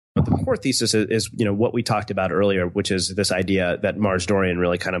But the core thesis is, what we talked about earlier, which is this idea that Mars Dorian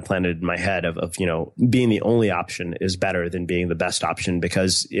really kind of planted in my head of being the only option is better than being the best option,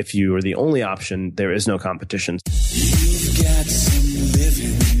 because if you are the only option, there is no competition. You've got some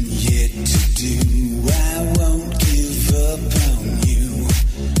living yet to do. I won't give up on you.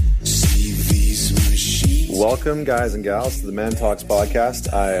 See these machines. Welcome, guys and gals, to the Man Talks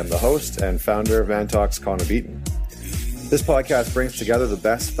podcast. I am the host and founder of Man Talks, Connor Beaton. This podcast brings together the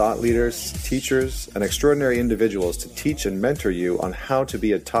best thought leaders, teachers, and extraordinary individuals to teach and mentor you on how to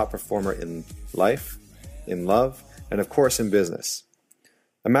be a top performer in life, in love, and of course in business.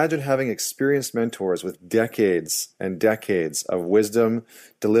 Imagine having experienced mentors with decades and decades of wisdom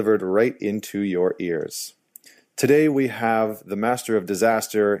delivered right into your ears. Today we have the master of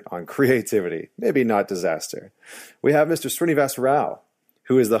disaster on creativity, maybe not disaster. We have Mr. Srinivas Rao,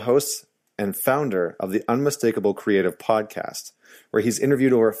 who is the host and founder of the Unmistakable Creative Podcast, where he's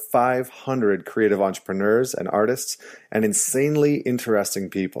interviewed over 500 creative entrepreneurs and artists and insanely interesting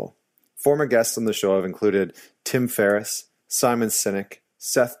people. Former guests on the show have included Tim Ferriss, Simon Sinek,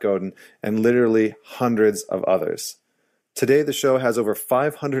 Seth Godin, and literally hundreds of others. Today, the show has over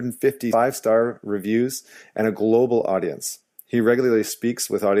 550 five-star reviews and a global audience. He regularly speaks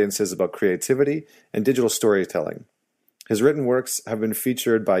with audiences about creativity and digital storytelling. His written works have been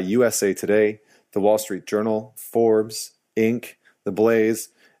featured by USA Today, The Wall Street Journal, Forbes, Inc., The Blaze,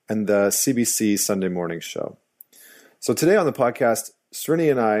 and the CBC Sunday Morning Show. So today on the podcast, Srini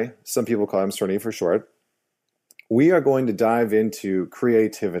and I, some people call him Srini for short, we are going to dive into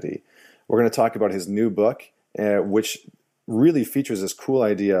creativity. We're going to talk about his new book, which really features this cool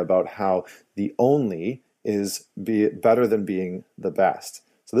idea about how the only is better than being the best.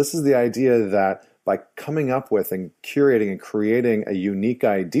 So this is the idea that by coming up with and curating and creating a unique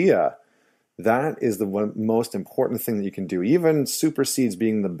idea, that is the most important thing that you can do. Even supersedes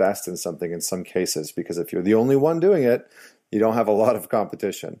being the best in something in some cases, because if you're the only one doing it, you don't have a lot of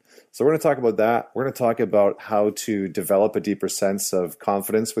competition. So we're going to talk about that. We're going to talk about how to develop a deeper sense of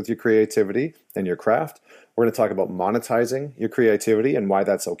confidence with your creativity and your craft. We're going to talk about monetizing your creativity and why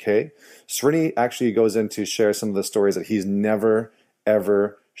that's okay. Srini actually goes in to share some of the stories that he's never,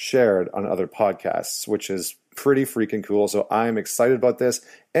 ever shared on other podcasts, which is pretty freaking cool. So I'm excited about this.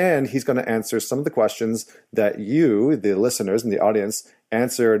 And he's going to answer some of the questions that you, the listeners and the audience,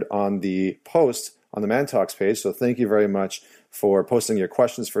 answered on the post on the Man Talks page. So thank you very much for posting your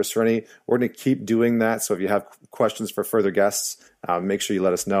questions for Srini. We're going to keep doing that. So if you have questions for further guests, make sure you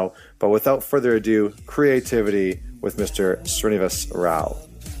let us know. But without further ado, creativity with Mr. Srinivas Rao.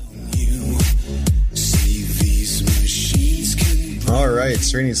 All right,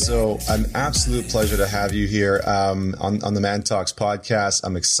 Srini. So an absolute pleasure to have you here on the Man Talks podcast.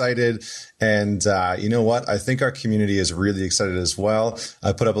 I'm excited. And you know what? I think our community is really excited as well.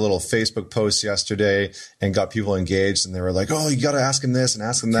 I put up a little Facebook post yesterday and got people engaged, and they were like, "Oh, you got to ask him this and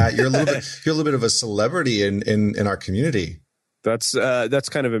ask him that." You're a little bit of a celebrity in our community. That's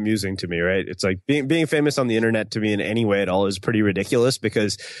kind of amusing to me, right? It's like being famous on the internet to me in any way at all is pretty ridiculous,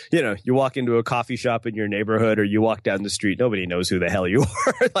 because, you walk into a coffee shop in your neighborhood or you walk down the street, nobody knows who the hell you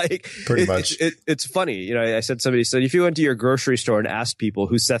are. Pretty much. It's funny. I said, somebody said, if you went to your grocery store and asked people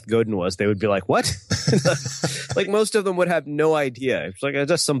who Seth Godin was, they would be like, what? Like most of them would have no idea. It's like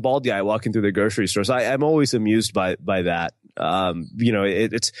just some bald guy walking through the grocery store. So I'm always amused by that.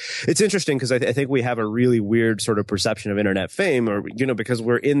 It's interesting because I think we have a really weird sort of perception of internet fame, or because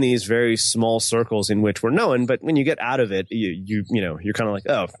we're in these very small circles in which we're known. But when you get out of it, you're kind of like,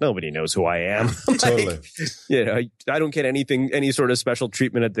 oh, nobody knows who I am. Totally. I don't get any sort of special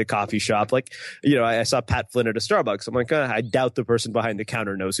treatment at the coffee shop. Like, I saw Pat Flynn at a Starbucks. I'm like, I doubt the person behind the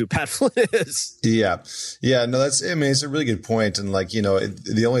counter knows who Pat Flynn is. Yeah. No, it's a really good point. And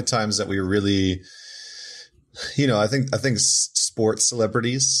the only times that we really, I think sports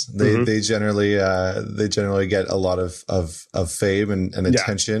celebrities, they generally get a lot of fame and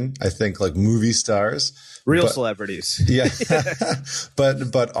attention. I think like movie stars, real celebrities. Yeah.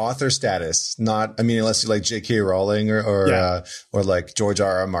 but author status, not, unless you like J.K. Rowling or like George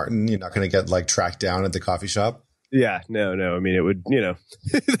R.R. Martin, you're not going to get tracked down at the coffee shop. Yeah, no. It would,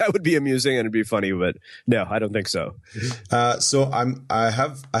 that would be amusing and it'd be funny, but no, I don't think so. So I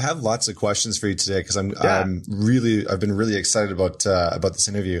have lots of questions for you today, because I've been really excited about this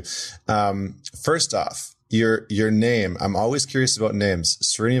interview. First off, your name. I'm always curious about names.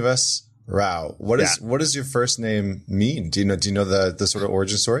 Srinivas Rao. What does your first name mean? Do you know the sort of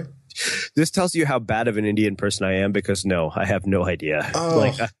origin story? This tells you how bad of an Indian person I am, because no, I have no idea.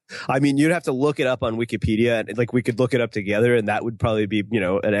 Oh. I mean, you'd have to look it up on Wikipedia, and like we could look it up together, and that would probably be,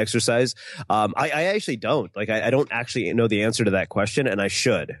 an exercise. I actually don't. Like, I don't actually know the answer to that question, and I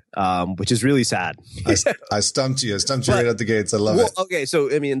should, which is really sad. I stumped you. I stumped you right at the gates. I love it. Okay,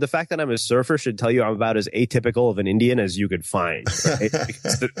 so I mean, the fact that I'm a surfer should tell you I'm about as atypical of an Indian as you could find. Right?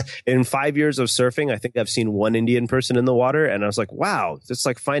 In 5 years of surfing, I think I've seen one Indian person in the water, and I was like, wow, it's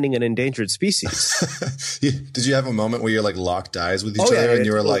like finding an endangered species. Did you have a moment where you're like locked eyes with each other, and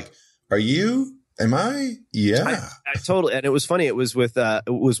you were like, "Are you? Am I? Yeah." I totally. And it was funny. It was with a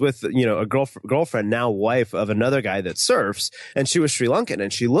girlfriend, now wife of another guy that surfs, and she was Sri Lankan,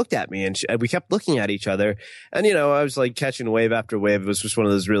 and she looked at me, and we kept looking at each other, and I was like catching wave after wave. It was just one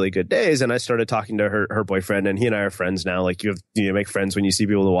of those really good days, and I started talking to her boyfriend, and he and I are friends now. Like you make friends when you see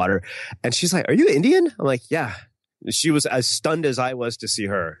people in the water, and she's like, "Are you Indian?" I'm like, "Yeah." She was as stunned as I was to see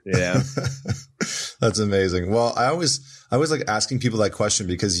her. Yeah. That's amazing. Well, I always like asking people that question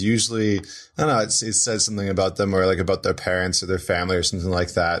because usually, I don't know, it says something about them or like about their parents or their family or something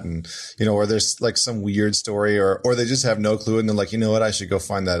like that. And, or there's like some weird story or they just have no clue. And they're like, you know what? I should go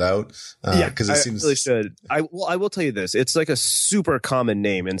find that out. Cause it seems really should. I will tell you this. It's like a super common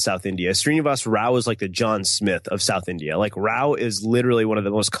name in South India. Srinivas Rao is like the John Smith of South India. Like Rao is literally one of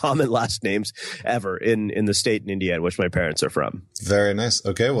the most common last names ever in the state in India in which my parents are from. Very nice.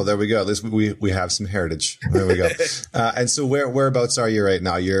 Okay. Well, there we go. At least we have some heritage. There we go. And so whereabouts are you right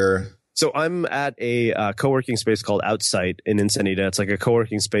now? So I'm at a co-working space called Outsite in Ensenada. It's like a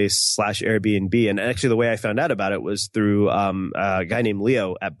co-working space / Airbnb. And actually the way I found out about it was through a guy named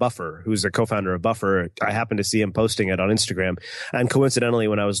Leo at Buffer, who's the co-founder of Buffer. I happened to see him posting it on Instagram. And coincidentally,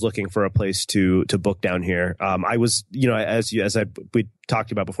 when I was looking for a place to book down here, I was, we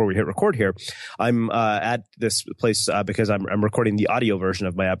talked about before we hit record here, I'm at this place because I'm recording the audio version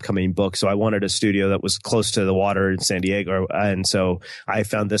of my upcoming book. So I wanted a studio that was close to the water in San Diego. And so I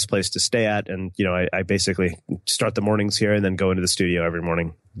found this place to stay at. And, I basically start the mornings here and then go into the studio every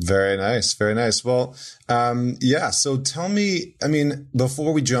morning. Very nice. Very nice. Well, so tell me, I mean,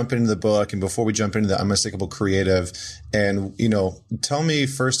 before we jump into the book and before we jump into the Unmistakable Creative and, tell me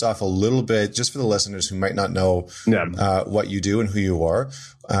first off a little bit, just for the listeners who might not know what you do and who you are,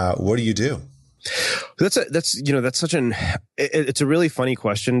 what do you do? It's a really funny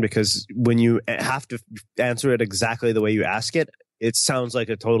question because when you have to answer it exactly the way you ask it, it sounds like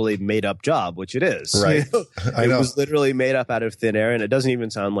a totally made up job, which it is. Right. It was literally made up out of thin air and it doesn't even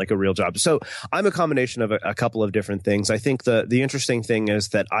sound like a real job. So I'm a combination of a couple of different things. I think the interesting thing is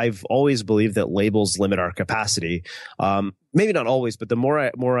that I've always believed that labels limit our capacity. Maybe not always, but the more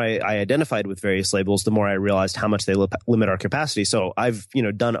I identified with various labels, the more I realized how much they limit our capacity. So I've,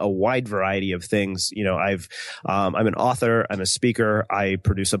 done a wide variety of things. I'm an author, I'm a speaker, I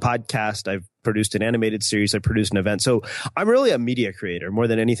produce a podcast, I've produced an animated series, I produced an event. So I'm really a media creator more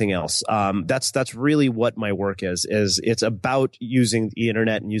than anything else. That's really what my work is it's about using the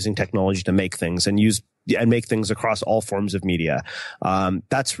internet and using technology to make things and make things across all forms of media.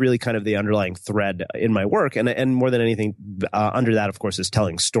 That's really kind of the underlying thread in my work. And more than anything, under that, of course, is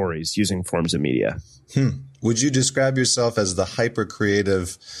telling stories using forms of media. Would you describe yourself as the hyper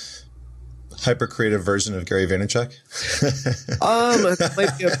creative version of Gary Vaynerchuk?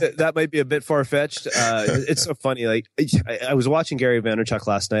 That might be a bit far fetched. It's so funny. Like I was watching Gary Vaynerchuk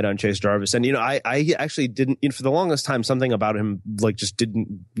last night on Chase Jarvis, and I actually didn't. For the longest time, something about him like just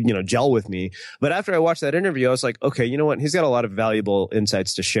didn't gel with me. But after I watched that interview, I was like, okay, you know what? He's got a lot of valuable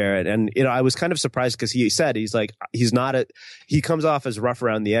insights to share. And I was kind of surprised because he said he comes off as rough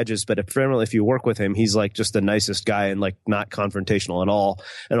around the edges, but if you work with him, he's like just the nicest guy and like not confrontational at all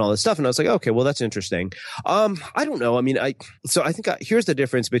and all this stuff. And I was like, okay, well, that's interesting. I don't know. I mean, I think here's the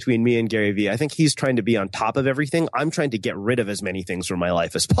difference between me and Gary Vee. I think he's trying to be on top of everything. I'm trying to get rid of as many things from my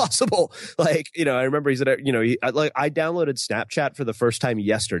life as possible. Like, I remember I downloaded Snapchat for the first time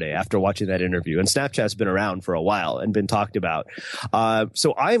yesterday after watching that interview, and Snapchat's been around for a while and been talked about.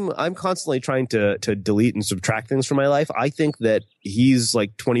 So I'm constantly trying to delete and subtract things from my life. I think that he's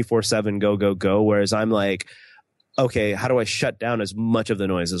like 24/7 go, whereas I'm like, okay, how do I shut down as much of the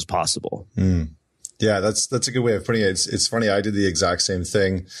noise as possible? Yeah, that's a good way of putting it. It's funny. I did the exact same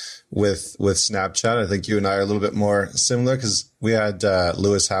thing with Snapchat. I think you and I are a little bit more similar because we had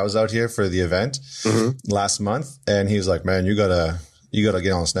Lewis Howes out here for the event last month, and he was like, "Man, you gotta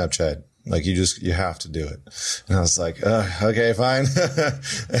get on Snapchat. Like you have to do it." And I was like, okay, fine.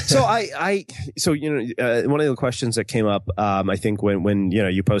 So one of the questions that came up, I think when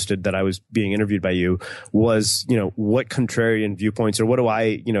you posted that I was being interviewed by you was, what contrarian viewpoints or what do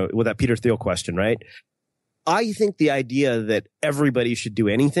I, with that Peter Thiel question, right? I think the idea that everybody should do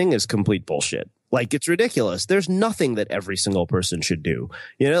anything is complete bullshit. Like, it's ridiculous. There's nothing that every single person should do.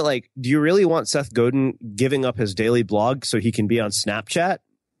 You know, like, do you really want Seth Godin giving up his daily blog so he can be on Snapchat?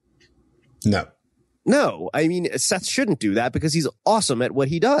 No. No, I mean, Seth shouldn't do that because he's awesome at what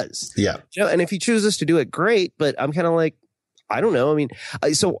he does. Yeah. You know, and if he chooses to do it, great. But I'm kind of like, I don't know. I mean,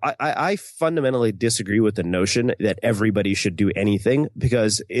 I fundamentally disagree with the notion that everybody should do anything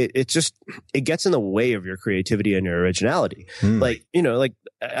because it gets in the way of your creativity and your originality. Like, you know, like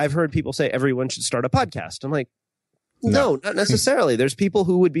I've heard people say everyone should start a podcast. I'm like, no, not necessarily. There's people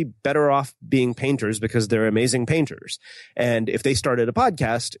who would be better off being painters because they're amazing painters. And if they started a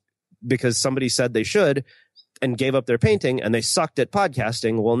podcast because somebody said they should and gave up their painting and they sucked at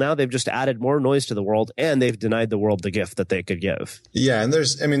podcasting, well, now they've just added more noise to the world and they've denied the world the gift that they could give. Yeah. And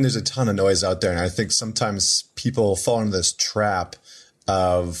there's a ton of noise out there. And I think sometimes people fall into this trap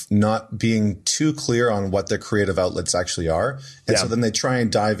of not being too clear on what their creative outlets actually are. And so then they try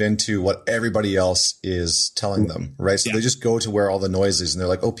and dive into what everybody else is telling them, right? So they just go to where all the noise is and they're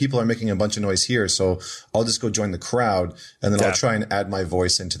like, oh, people are making a bunch of noise here. So I'll just go join the crowd and then I'll try and add my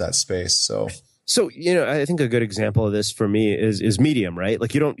voice into that space. So, you know, I think a good example of this for me is Medium, right?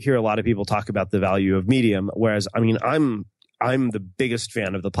 Like, you don't hear a lot of people talk about the value of Medium. Whereas, I mean, I'm the biggest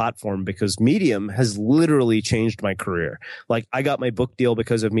fan of the platform because Medium has literally changed my career. Like, I got my book deal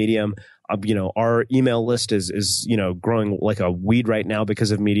because of Medium. You know, our email list is, you know, growing like a weed right now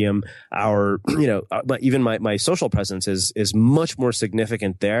because of Medium. Even my social presence is much more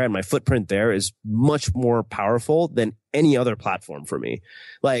significant there. And my footprint there is much more powerful than any other platform for me.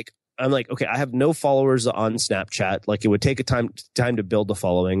 Like, I'm like, okay, I have no followers on Snapchat. Like, it would take a time to build a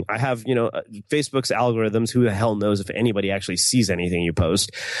following. I have, you know, Facebook's algorithms. Who the hell knows if anybody actually sees anything you post?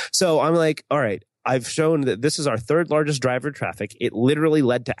 So I'm like, all right, I've shown that this is our third largest driver traffic. It literally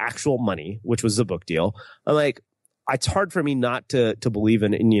led to actual money, which was the book deal. I'm like, it's hard for me not to believe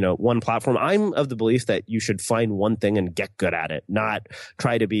in, you know, one platform. I'm of the belief that you should find one thing and get good at it, not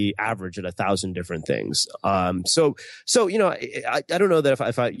try to be average at 1,000 different things. So, you know, I don't know that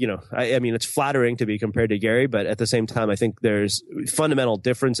if I, you know, I mean, it's flattering to be compared to Gary, but at the same time, I think there's fundamental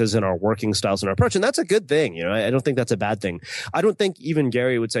differences in our working styles and our approach. And that's a good thing. You know, I don't think that's a bad thing. I don't think even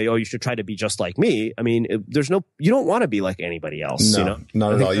Gary would say, oh, you should try to be just like me. I mean, you don't want to be like anybody else. No, you know?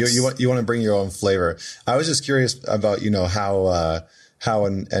 Not at all. You want to bring your own flavor. I was just curious about, you know, how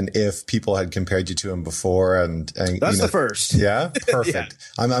and if people had compared you to him before and that's, you know, the first. Yeah. Perfect.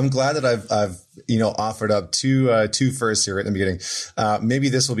 Yeah. I'm glad that I've, you know, offered up two firsts here right in the beginning. Maybe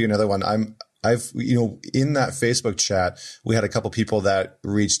this will be another one. I've, you know, in that Facebook chat, we had a couple people that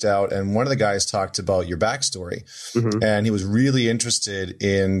reached out and one of the guys talked about your backstory and he was really interested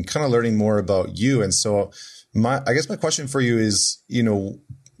in kind of learning more about you. And so I guess my question for you is, you know,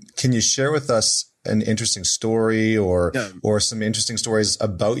 can you share with us an interesting story or some interesting stories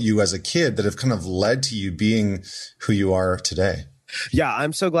about you as a kid that have kind of led to you being who you are today? Yeah,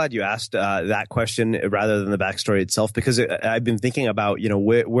 I'm so glad you asked that question rather than the backstory itself, because I've been thinking about, you know,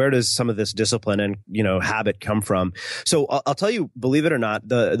 where does some of this discipline and, you know, habit come from? So I'll tell you, believe it or not,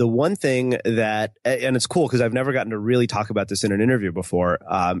 the one thing that, and it's cool because I've never gotten to really talk about this in an interview before,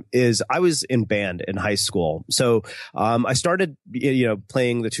 is I was in band in high school. So I started, you know,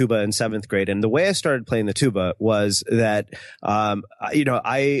 playing the tuba in 7th grade. And the way I started playing the tuba was that, you know,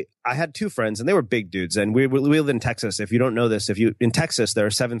 I had two friends and they were big dudes and we lived in Texas. If you don't know this, in Texas, there are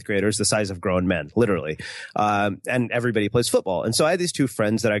 7th graders the size of grown men, literally. And everybody plays football. And so I had these two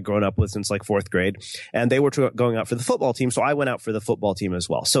friends that I'd grown up with since like 4th grade and they were going out for the football team. So I went out for the football team as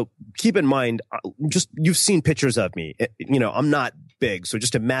well. So keep in mind, just you've seen pictures of me, you know, I'm not big. So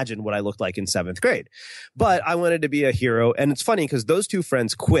just imagine what I looked like in 7th grade, but I wanted to be a hero. And it's funny because those two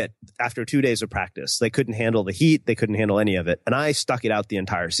friends quit after 2 days of practice. They couldn't handle the heat. They couldn't handle any of it. And I stuck it out the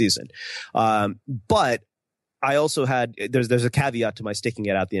entire season. But I also had, there's a caveat to my sticking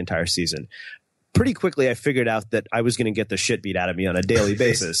it out the entire season. Pretty quickly, I figured out that I was going to get the shit beat out of me on a daily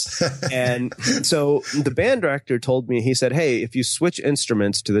basis. And so the band director told me, he said, hey, if you switch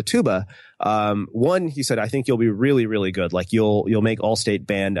instruments to the tuba, one, he said, I think you'll be really, really good. Like you'll make all-state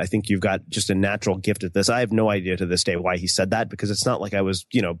band. I think you've got just a natural gift at this. I have no idea to this day why he said that, because it's not like I was,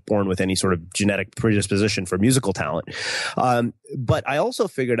 you know, born with any sort of genetic predisposition for musical talent. But I also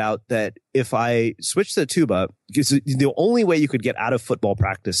figured out that if I switched to the tuba, because the only way you could get out of football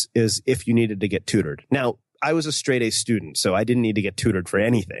practice is if you needed to get tutored. Now, I was a straight A student, so I didn't need to get tutored for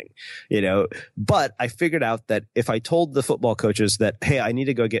anything, you know, but I figured out that if I told the football coaches that, hey, I need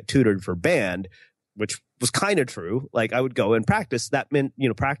to go get tutored for band, which was kind of true, like I would go and practice, that meant, you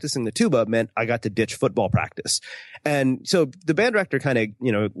know, practicing the tuba meant I got to ditch football practice. And so the band director kind of,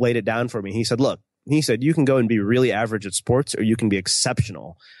 you know, laid it down for me. He said, look, he said, you can go and be really average at sports, or you can be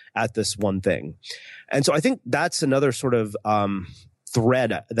exceptional at this one thing. And so I think that's another sort of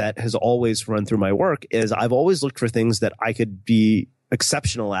thread that has always run through my work, is I've always looked for things that I could be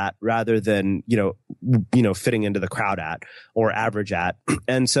exceptional at rather than, fitting into the crowd at or average at.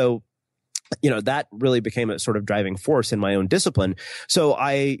 And so, that really became a sort of driving force in my own discipline. So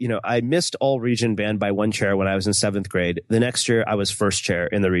I missed all region band by one chair when I was in 7th grade. The next year I was first chair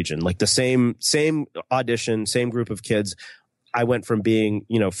in the region, like the same audition, same group of kids. I went from being,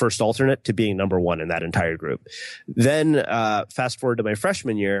 first alternate to being number one in that entire group. Then fast forward to my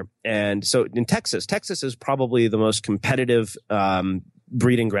freshman year. And so in Texas is probably the most competitive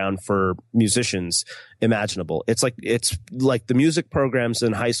breeding ground for musicians imaginable. It's like the music programs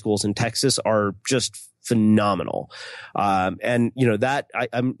in high schools in Texas are just phenomenal. And that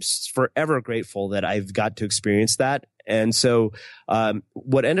I'm forever grateful that I've got to experience that. And so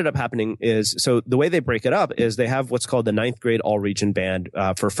what ended up happening is, so the way they break it up is they have what's called the 9th grade all region band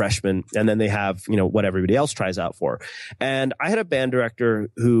for freshmen. And then they have, what everybody else tries out for. And I had a band director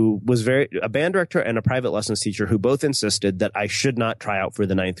who was a band director and a private lessons teacher who both insisted that I should not try out for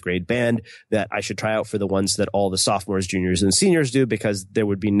the 9th grade band, that I should try out for the ones that all the sophomores, juniors, and seniors do, because there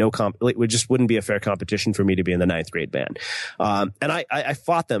would be it just wouldn't be a fair competition for me to be in the 9th grade band. And I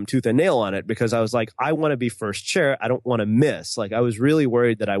fought them tooth and nail on it, because I was like, I want to be first chair. I don't want to miss. Like, I was really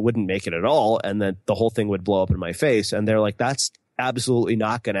worried that I wouldn't make it at all and that the whole thing would blow up in my face. And they're like, that's absolutely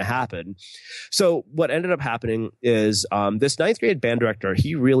not going to happen. So what ended up happening is this 9th grade band director,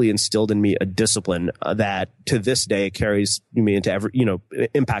 he really instilled in me a discipline that to this day carries me into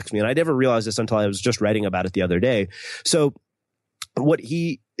impacts me. And I never realized this until I was just writing about it the other day. So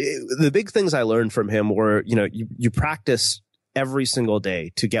the big things I learned from him were, you practice every single day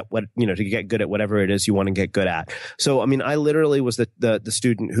to get to get good at whatever it is you want to get good at. So, I literally was the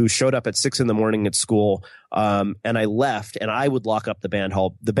student who showed up at 6 a.m. at school, and I left, and I would lock up the band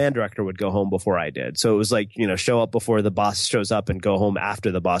hall. The band director would go home before I did. So it was like, show up before the boss shows up and go home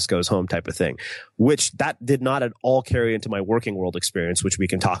after the boss goes home type of thing, which that did not at all carry into my working world experience, which we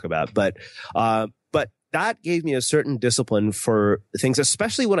can talk about. But that gave me a certain discipline for things,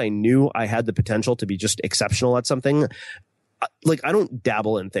 especially when I knew I had the potential to be just exceptional at something. Like, I don't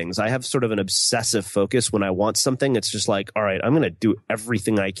dabble in things. I have sort of an obsessive focus when I want something. It's just like, all right, I'm going to do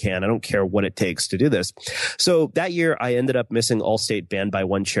everything I can. I don't care what it takes to do this. So that year I ended up missing all-state band by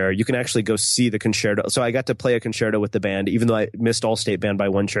one chair. You can actually go see the concerto. So I got to play a concerto with the band, even though I missed all-state band by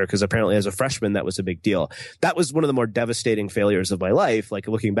one chair, because apparently as a freshman, that was a big deal. That was one of the more devastating failures of my life. Like,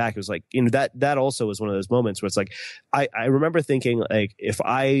 looking back, it was like, that also was one of those moments where it's like, I remember thinking, like, if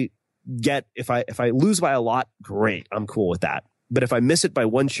I lose by a lot, great, I'm cool with that. But if I miss it by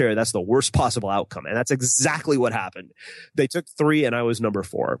one chair, that's the worst possible outcome. And that's exactly what happened. They took 3 and I was number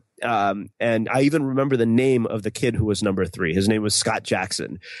 4. And I even remember the name of the kid who was number 3. His name was Scott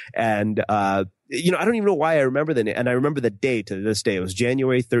Jackson. And, I don't even know why I remember the name. And I remember the day to this day. It was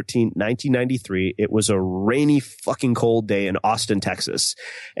January 13th, 1993. It was a rainy, fucking cold day in Austin, Texas.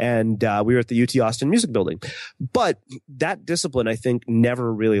 And we were at the UT Austin Music Building. But that discipline, I think,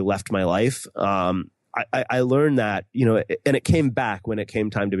 never really left my life. I learned that, and it came back when it came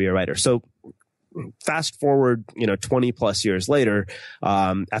time to be a writer. So fast forward, 20 plus years later,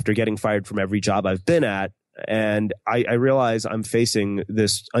 after getting fired from every job I've been at, and I realize I'm facing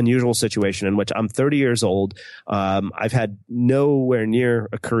this unusual situation in which I'm 30 years old. I've had nowhere near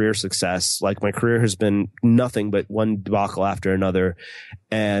a career success. Like, my career has been nothing but one debacle after another.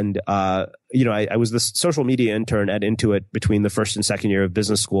 And, I was the social media intern at Intuit between the first and second year of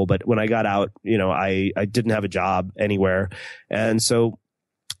business school. But when I got out, I didn't have a job anywhere. And so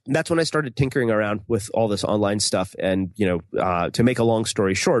that's when I started tinkering around with all this online stuff. And, to make a long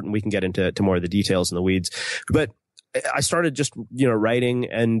story short, and we can get into more of the details in the weeds, but I started just, writing,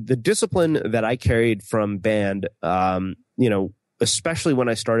 and the discipline that I carried from band, especially when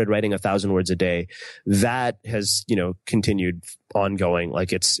I started writing 1,000 words a day, that has, continued ongoing.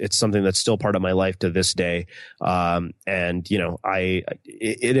 Like, it's something that's still part of my life to this day. And,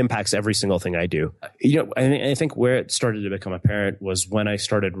 it impacts every single thing I do. I think where it started to become apparent was when I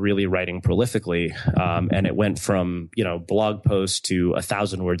started really writing prolifically. And it went from, blog posts to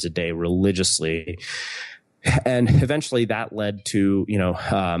 1,000 words a day religiously. And eventually that led to,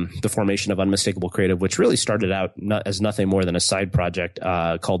 the formation of Unmistakable Creative, which really started out as nothing more than a side project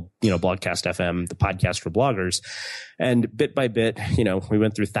called, Blogcast FM, the podcast for bloggers. And bit by bit, we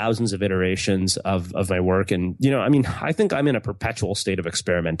went through thousands of iterations of my work. And, I think I'm in a perpetual state of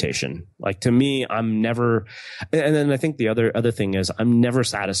experimentation. Like, to me, I'm never, and then I think the other thing is I'm never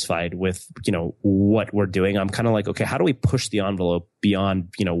satisfied with, what we're doing. I'm kind of like, okay, how do we push the envelope beyond,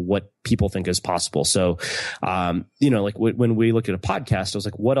 what people think is possible. So, like when we looked at a podcast, I was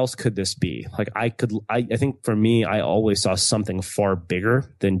like, what else could this be? Like I think for me, I always saw something far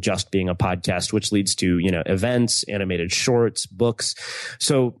bigger than just being a podcast, which leads to, events, animated shorts, books.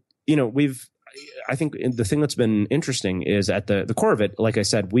 So, I think the thing that's been interesting is at the core of it, like I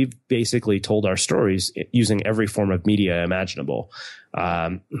said, we've basically told our stories using every form of media imaginable.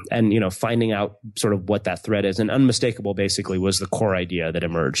 And, finding out sort of what that thread is, and unmistakable basically was the core idea that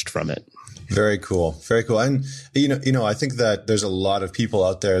emerged from it. Very cool. Very cool. And, I think that there's a lot of people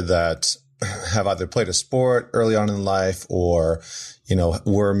out there that have either played a sport early on in life or,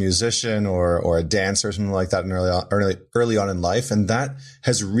 were a musician or a dancer or something like that early on in life. And that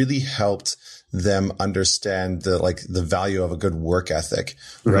has really helped them understand the value of a good work ethic,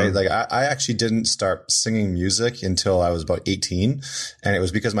 right? Mm-hmm. Like I actually didn't start singing music until I was about 18. And it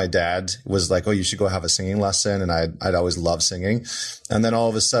was because my dad was like, oh, you should go have a singing lesson. And I'd always loved singing. And then all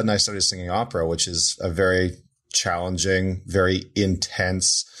of a sudden I started singing opera, which is a very challenging, very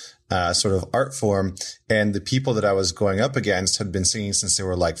intense, sort of art form. And the people that I was going up against had been singing since they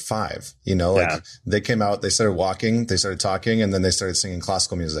were like 5, they came out, they started walking, they started talking, and then they started singing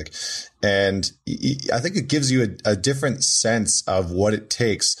classical music. And I think it gives you a different sense of what it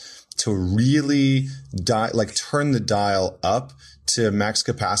takes to really turn the dial up to max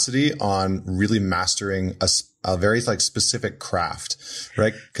capacity on really mastering a very specific craft,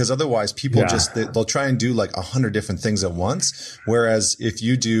 right? Because otherwise people they'll try and do 100 different things at once. Whereas if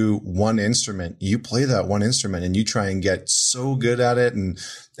you do one instrument, you play that one instrument and you try and get so good at it.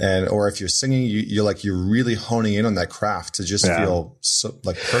 Or if you're singing, you're really honing in on that craft to just feel so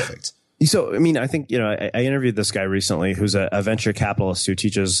perfect. So, I think, I interviewed this guy recently who's a venture capitalist who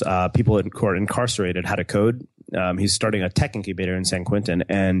teaches people who are incarcerated how to code. He's starting a tech incubator in San Quentin.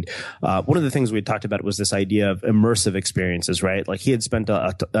 And one of the things we talked about was this idea of immersive experiences, right? Like he had spent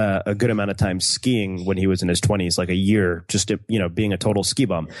a good amount of time skiing when he was in his 20s, like a year, just, being a total ski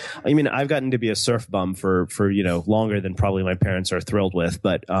bum. I've gotten to be a surf bum for longer than probably my parents are thrilled with.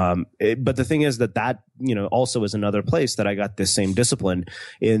 But the thing is that also is another place that I got this same discipline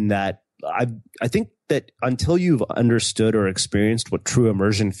in that I think that until you've understood or experienced what true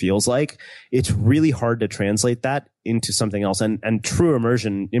immersion feels like, it's really hard to translate that into something else. And true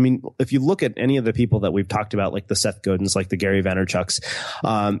immersion, if you look at any of the people that we've talked about, like the Seth Godins, like the Gary Vaynerchuks,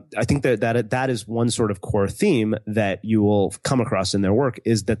 I think that is one sort of core theme that you will come across in their work,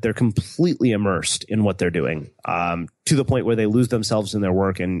 is that they're completely immersed in what they're doing, to the point where they lose themselves in their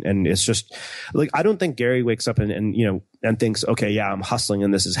work. And it's just like, I don't think Gary wakes up and thinks, okay, yeah, I'm hustling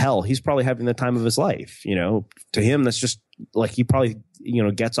and this is hell. He's probably having the time of his life. To him, that's just like, he probably,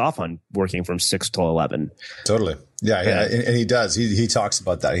 gets off on working from 6 till 11. Totally. Yeah. And he does. He talks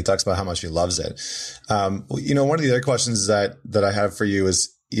about that. He talks about how much he loves it. One of the other questions that I have for you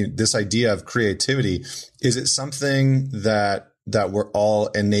is this idea of creativity. Is it something that we're all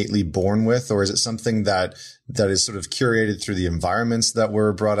innately born with, or is it something that is sort of curated through the environments that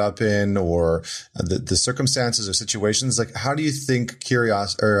we're brought up in, or the circumstances or situations? Like, how do you think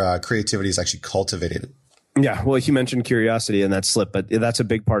creativity is actually cultivated? Yeah, well, you mentioned curiosity and that slip, but that's a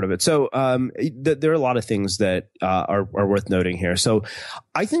big part of it. So there are a lot of things that are worth noting here. So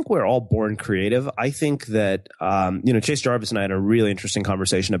I think we're all born creative. I think that Chase Jarvis and I had a really interesting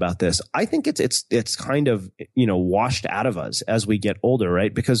conversation about this. I think it's kind of washed out of us as we get older,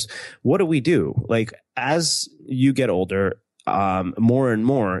 right? Because what do? Like, as you get older, more and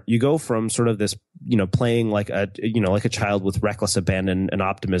more, you go from sort of this, playing like a child with reckless abandon and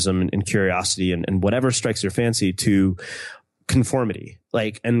optimism and curiosity and whatever strikes your fancy, to conformity.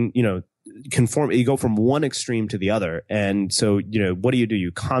 You go from one extreme to the other. And so, what do?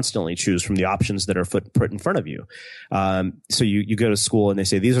 You constantly choose from the options that are put in front of you. So you go to school and they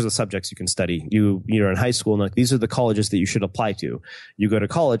say, these are the subjects you can study. You're in high school and these are the colleges that you should apply to. You go to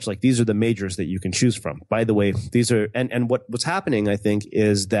college, these are the majors that you can choose from. By the way, these are, and what's happening, I think,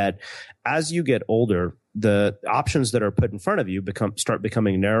 is that as you get older, the options that are put in front of you start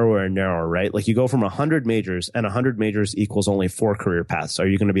becoming narrower and narrower, right? Like, you go from 100 majors, and 100 majors equals only 4 career paths. Are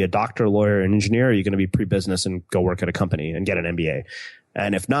you going to be a doctor, lawyer, and engineer? Or are you going to be pre-business and go work at a company and get an MBA?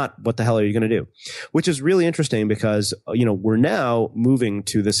 And if not, what the hell are you going to do? Which is really interesting because, we're now moving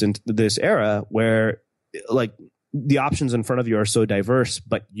to this era where, the options in front of you are so diverse,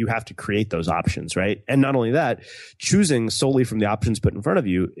 but you have to create those options, right? And not only that, choosing solely from the options put in front of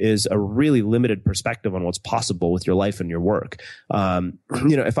you is a really limited perspective on what's possible with your life and your work.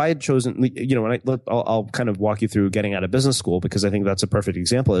 If I had chosen, I'll kind of walk you through getting out of business school, because I think that's a perfect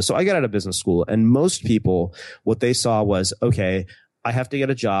example of this. So I got out of business school, and most people, what they saw was, okay, I have to get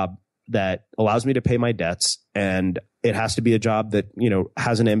a job that allows me to pay my debts, and it has to be a job that,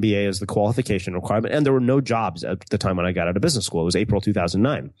 has an MBA as the qualification requirement. And there were no jobs at the time when I got out of business school. It was April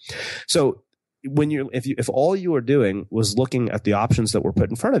 2009. So if all you were doing was looking at the options that were put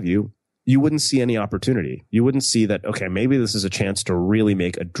in front of you, you wouldn't see any opportunity. You wouldn't see that, okay, maybe this is a chance to really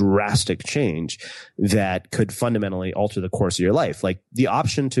make a drastic change that could fundamentally alter the course of your life. Like, the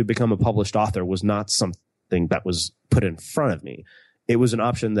option to become a published author was not something that was put in front of me. It was an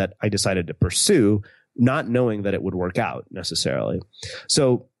option that I decided to pursue, not knowing that it would work out necessarily.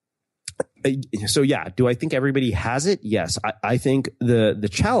 So yeah, do I think everybody has it? Yes. I think the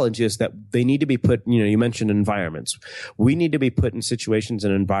challenge is that they need to be put, you mentioned environments. We need to be put in situations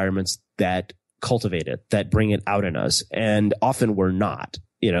and environments that cultivate it, that bring it out in us. And often we're not.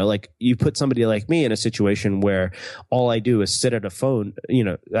 Like, you put somebody like me in a situation where all I do is sit at a phone,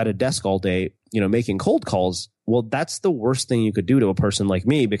 at a desk all day, making cold calls. Well, that's the worst thing you could do to a person like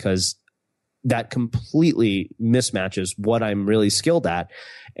me, because that completely mismatches what I'm really skilled at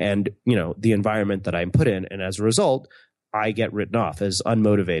and, the environment that I'm put in. And as a result, I get written off as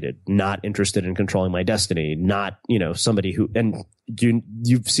unmotivated, not interested in controlling my destiny, not, somebody who, and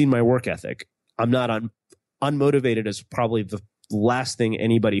you've seen my work ethic. I'm not unmotivated as probably the last thing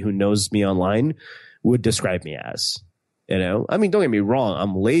anybody who knows me online would describe me as, I mean, don't get me wrong.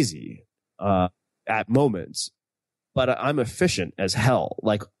 I'm lazy, at moments, but I'm efficient as hell.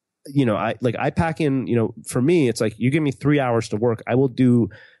 Like, I pack in, for me, it's like, you give me 3 hours to work. I will do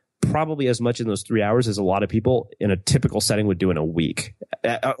probably as much in those 3 hours as a lot of people in a typical setting would do in a week.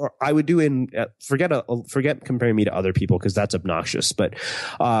 Or I would do forget comparing me to other people, because that's obnoxious. But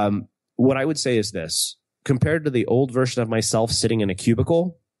what I would say is this: compared to the old version of myself sitting in a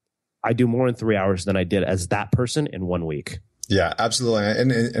cubicle, I do more in 3 hours than I did as that person in 1 week. Yeah, absolutely.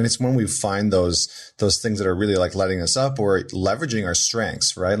 And it's when we find those things that are really like lighting us up or leveraging our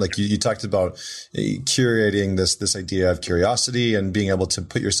strengths, right? Like you talked about curating this idea of curiosity and being able to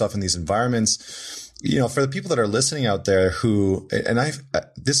put yourself in these environments. For the people that are listening out there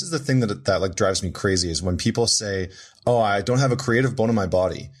this is the thing that like drives me crazy, is when people say, "Oh, I don't have a creative bone in my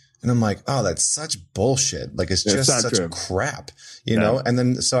body." And I'm like, oh, that's such bullshit. Like, it's just such crap, you know? And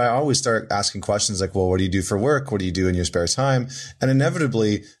then, so I always start asking questions like, well, what do you do for work? What do you do in your spare time? And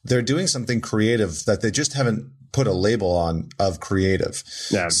inevitably they're doing something creative that they just haven't put a label on of creative.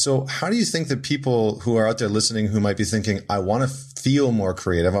 Yeah. So how do you think that people who are out there listening, who might be thinking, I want to feel more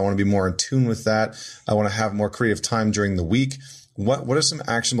creative, I want to be more in tune with that, I want to have more creative time during the week, what are some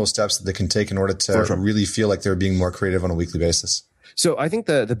actionable steps that they can take in order to really feel like they're being more creative on a weekly basis? So I think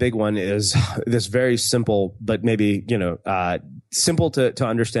the big one is this very simple, but maybe, simple to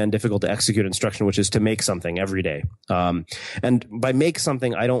understand, difficult to execute instruction, which is to make something every day. And by make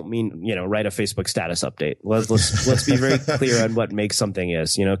something, I don't mean, write a Facebook status update. Let's be very clear on what make something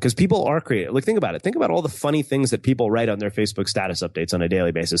is, because people are creative. Like, think about it. Think about all the funny things that people write on their Facebook status updates on a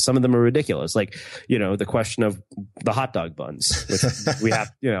daily basis. Some of them are ridiculous. Like, the question of the hot dog buns, which we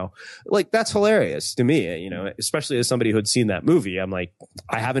have, like, that's hilarious to me, especially as somebody who had seen that movie. I'm like,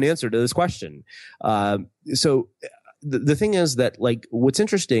 I have an answer to this question. So the thing is that, like, what's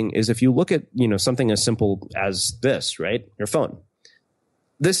interesting is if you look at, something as simple as this, right? Your phone.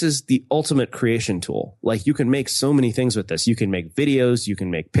 This is the ultimate creation tool. Like, you can make so many things with this. You can make videos, you can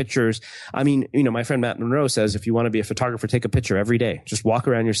make pictures. I mean, my friend Matt Monroe says, if you want to be a photographer, take a picture every day. Just walk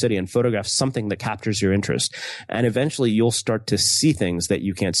around your city and photograph something that captures your interest. And eventually you'll start to see things that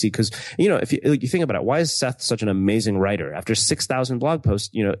you can't see. Because, if you think about it, why is Seth such an amazing writer? After 6,000 blog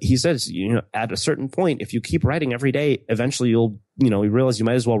posts, he says, at a certain point, if you keep writing every day, eventually you realize you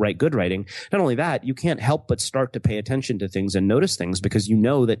might as well write good writing. Not only that, you can't help but start to pay attention to things and notice things, because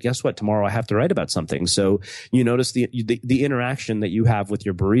that, guess what, tomorrow I have to write about something. So you notice the interaction that you have with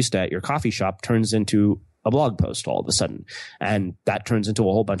your barista at your coffee shop turns into a blog post all of a sudden. And that turns into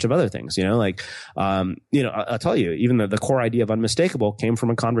a whole bunch of other things, I'll tell you, even the core idea of Unmistakable came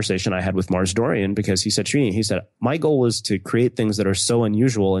from a conversation I had with Mars Dorian, because he said, my goal is to create things that are so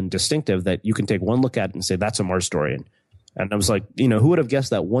unusual and distinctive that you can take one look at it and say, that's a Mars Dorian. And I was like, who would have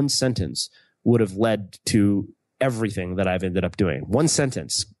guessed that one sentence would have led to everything that I've ended up doing? One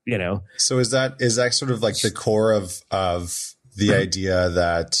sentence, So is that sort of like the core of the idea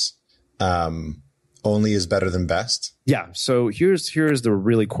that only is better than best? Yeah. So here's the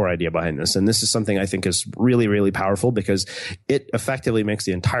really core idea behind this. And this is something I think is really, really powerful, because it effectively makes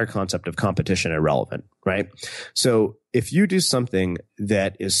the entire concept of competition irrelevant, right? So if you do something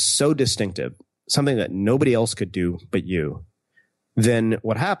that is so distinctive, something that nobody else could do but you, then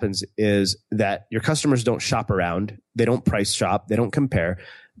what happens is that your customers don't shop around, they don't price shop, they don't compare,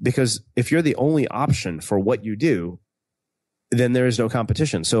 because if you're the only option for what you do, then there is no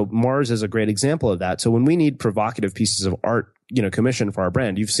competition. So Mars is a great example of that. So when we need provocative pieces of art, commissioned for our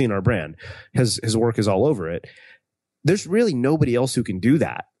brand, you've seen our brand, his work is all over it. There's really nobody else who can do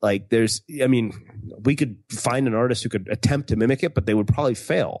that. Like we could find an artist who could attempt to mimic it, but they would probably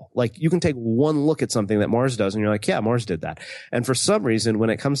fail. Like you can take one look at something that Mars does and you're like, yeah, Mars did that. And for some reason, when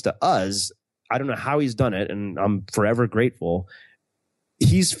it comes to us, I don't know how he's done it, and I'm forever grateful.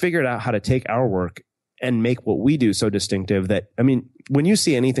 He's figured out how to take our work and make what we do so distinctive that, when you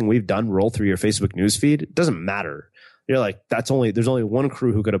see anything we've done roll through your Facebook newsfeed, it doesn't matter. You're like, there's only one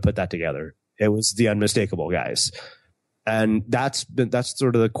crew who could have put that together. It was the Unmistakable guys. And that's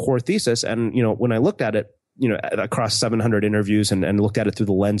sort of the core thesis. And, when I looked at it, across 700 interviews and looked at it through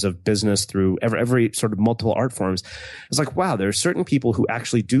the lens of business, through every sort of multiple art forms, it's like, wow, there are certain people who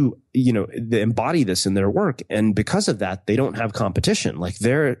actually do, they embody this in their work. And because of that, they don't have competition. Like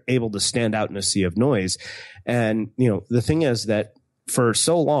they're able to stand out in a sea of noise. And, the thing is that for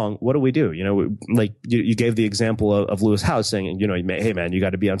so long, what do? Like you gave the example of Lewis House saying, hey man, you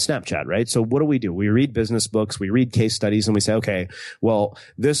got to be on Snapchat, right? So what do? We read business books, we read case studies, and we say, okay, well,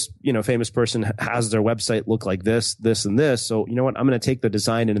 this, famous person has their website look like this, this, and this. So you know what? I'm going to take the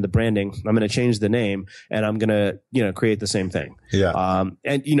design and the branding, I'm going to change the name, and I'm going to, create the same thing. Yeah.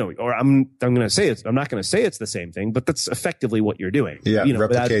 Or I'm going to say I'm not going to say it's the same thing, but that's effectively what you're doing. Yeah.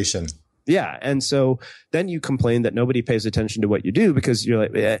 Replication. Yeah. And so then you complain that nobody pays attention to what you do because you're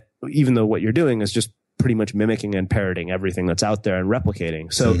like, even though what you're doing is just pretty much mimicking and parroting everything that's out there and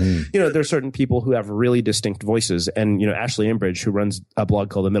replicating. So, there are certain people who have really distinct voices. And, Ashley Inbridge, who runs a blog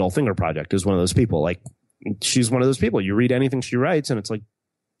called The Middle Finger Project, is one of those people. Like, she's one of those people. You read anything she writes and it's like,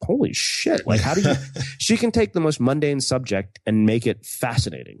 holy shit. Like, how do you, she can take the most mundane subject and make it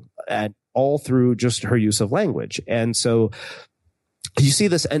fascinating, and all through just her use of language. And so, you see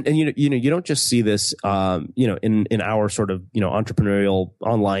this, and you don't just see this, in our sort of, entrepreneurial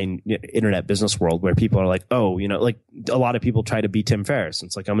online internet business world where people are like, like a lot of people try to be Tim Ferriss.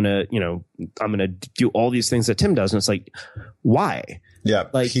 It's like, I'm going to do all these things that Tim does. And it's like, why? Yeah.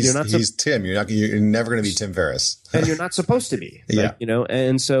 Like he's Tim. You're never going to be Tim Ferriss. And you're not supposed to be. Yeah.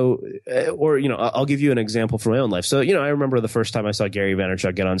 And so, I'll give you an example from my own life. So, I remember the first time I saw Gary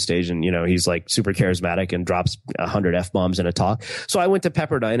Vaynerchuk get on stage and, he's like super charismatic and drops 100 F-bombs in a talk. So I went to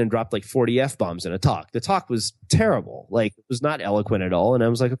Pepperdine and dropped like 40 F-bombs in a talk. The talk was terrible. Like it was not eloquent at all. And I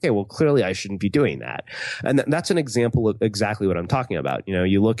was like, okay, well, clearly I shouldn't be doing that. And that's an example of exactly what I'm talking about.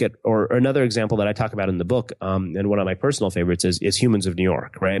 You look at, or another example that I talk about in the book, and one of my personal favorites is Humans of New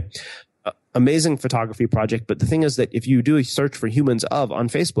York, right? Amazing photography project. But the thing is that if you do a search for Humans of on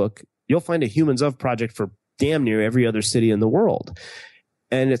Facebook, you'll find a Humans of project for damn near every other city in the world.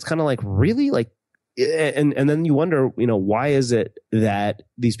 And it's kind of like, really? Like, and then you wonder, why is it that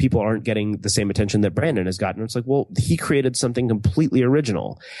these people aren't getting the same attention that Brandon has gotten? It's like, well, he created something completely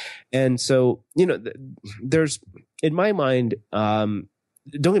original. And so, there's, in my mind,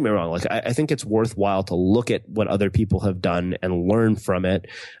 don't get me wrong. Like, I think it's worthwhile to look at what other people have done and learn from it.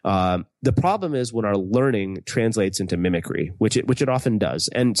 The problem is when our learning translates into mimicry, which it often does.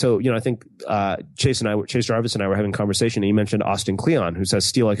 And so, I think, Chase Jarvis and I were having a conversation, and he mentioned Austin Kleon, who says,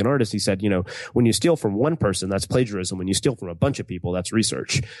 steal like an artist. He said, when you steal from one person, that's plagiarism. When you steal from a bunch of people, that's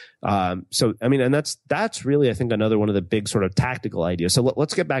research. And that's really, I think, another one of the big sort of tactical ideas. So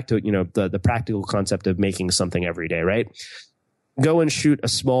let's get back to, the practical concept of making something every day, right? Go and shoot a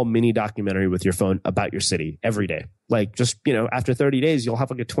small mini documentary with your phone about your city every day. Like just, after 30 days, you'll have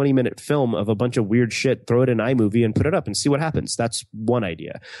like a 20-minute film of a bunch of weird shit, throw it in iMovie and put it up and see what happens. That's one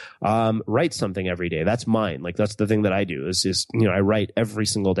idea. Write something every day. That's mine. Like that's the thing that I do is I write every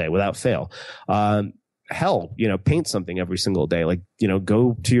single day without fail. Paint something every single day. Like,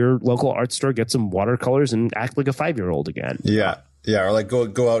 go to your local art store, get some watercolors and act like a 5-year-old again. Yeah. Yeah, or like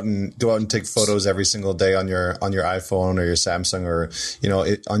go out and take photos every single day on your iPhone or your Samsung or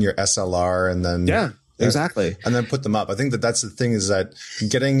on your SLR, and then exactly, and then put them up. I think that's the thing, is that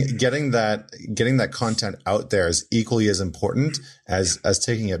getting that content out there is equally as important as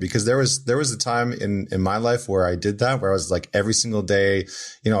taking it, because there was a time in my life where I did that, where I was like every single day,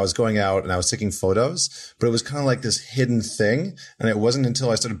 I was going out and I was taking photos, but it was kind of like this hidden thing, and it wasn't until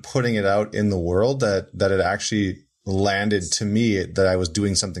I started putting it out in the world that it actually landed to me that I was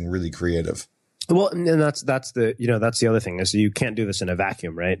doing something really creative. Well, and that's the other thing, is you can't do this in a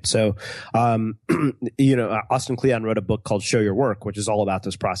vacuum, right? So, Austin Kleon wrote a book called Show Your Work, which is all about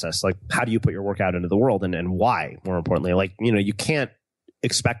this process. Like, how do you put your work out into the world, and why, more importantly, like, you can't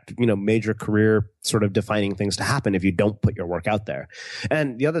expect, you know, major career sort of defining things to happen if you don't put your work out there.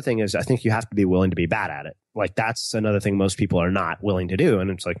 And the other thing is, I think you have to be willing to be bad at it. Like that's another thing most people are not willing to do. And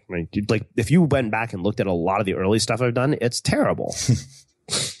it's like if you went back and looked at a lot of the early stuff I've done, it's terrible.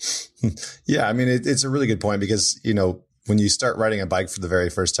 Yeah. I mean, it's a really good point because, you know, when you start riding a bike for the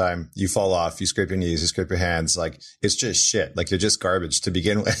very first time, you fall off, you scrape your knees, you scrape your hands. Like it's just shit. Like you're just garbage to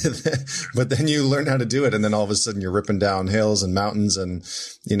begin with. But then you learn how to do it. And then all of a sudden you're ripping down hills and mountains and,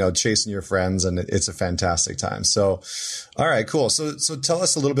 you know, chasing your friends. And it's a fantastic time. So, all right, cool. So tell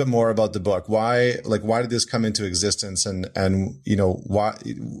us a little bit more about the book. Why did this come into existence? And, you know, what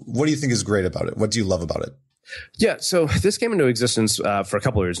do you think is great about it? What do you love about it? Yeah. So this came into existence for a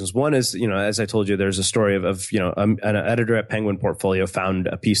couple of reasons. One is, you know, as I told you, there's a story of you know, an editor at Penguin Portfolio found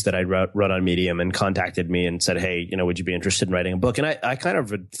a piece that I wrote on Medium and contacted me and said, hey, you know, would you be interested in writing a book? And I kind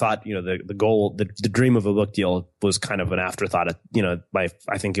of thought, you know, the goal, the dream of a book deal was kind of an afterthought at, you know,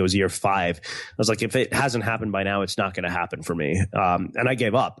 I think it was year 5. I was like, if it hasn't happened by now, it's not going to happen for me. And I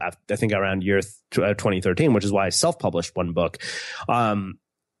gave up, I think around year 2013, which is why I self-published one book.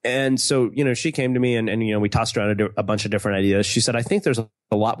 And so, you know, she came to me and, you know, we tossed around a bunch of different ideas. She said, I think there's a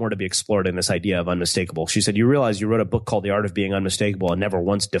lot more to be explored in this idea of unmistakable. She said, you realize you wrote a book called The Art of Being Unmistakable and never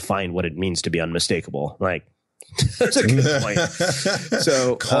once defined what it means to be unmistakable. Like, that's a good point.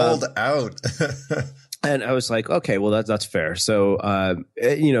 So called out. And I was like, okay, well, that's fair. So,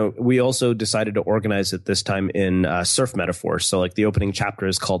 you know, we also decided to organize it this time in surf metaphors. So like the opening chapter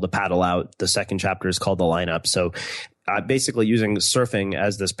is called The Paddle Out. The second chapter is called The Lineup. So basically using surfing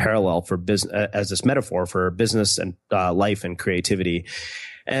as this parallel for business, as this metaphor for business and life and creativity.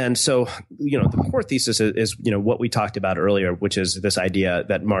 And so, you know, the core thesis is, you know, what we talked about earlier, which is this idea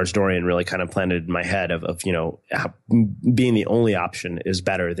that Mars Dorian really kind of planted in my head of you know, how being the only option is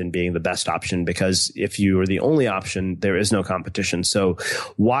better than being the best option, because if you are the only option, there is no competition. So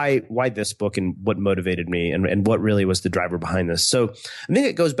why this book and what motivated me and what really was the driver behind this? So I think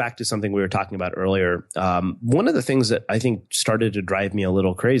it goes back to something we were talking about earlier. One of the things that I think started to drive me a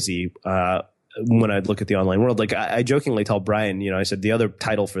little crazy, when I look at the online world, like I jokingly tell Brian, you know, I said the other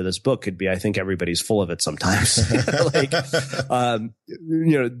title for this book could be, I think everybody's full of it sometimes. Like, you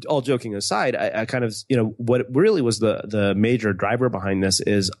know, all joking aside, I kind of, you know, what really was the major driver behind this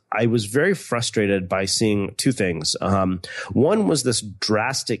is I was very frustrated by seeing two things. One was this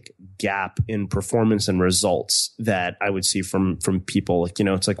drastic gap in performance and results that I would see from people. Like, you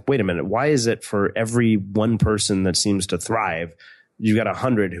know, it's like, wait a minute, why is it for every one person that seems to thrive, you've got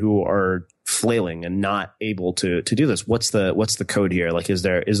 100 who are flailing and not able to do this? What's the code here? Like, is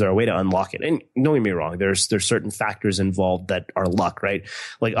there a way to unlock it? And don't get me wrong, there's certain factors involved that are luck, right?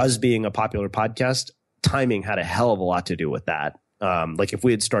 Like us being a popular podcast, timing had a hell of a lot to do with that. Like if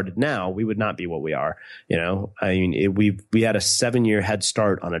we had started now, we would not be what we are. You know, I mean, we had a 7-year head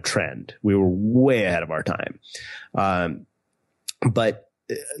start on a trend. We were way ahead of our time. But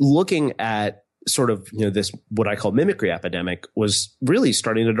looking at sort of, you know, this, what I call mimicry epidemic was really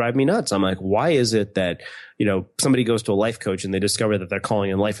starting to drive me nuts. I'm like, why is it that, you know, somebody goes to a life coach and they discover that their calling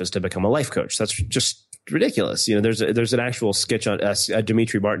in life is to become a life coach? That's just ridiculous. You know, there's an actual sketch on a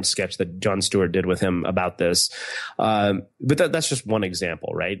Dimitri Martin sketch that Jon Stewart did with him about this. But that's just one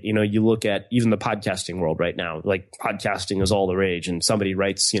example, right? You know, you look at even the podcasting world right now, like podcasting is all the rage, and somebody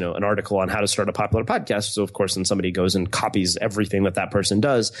writes, you know, an article on how to start a popular podcast. So of course, then somebody goes and copies everything that person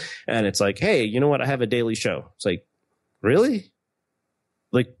does. And it's like, hey, you know what? I have a daily show. It's like, really?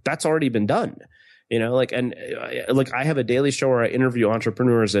 Like that's already been done. You know, like, and like I have a daily show where I interview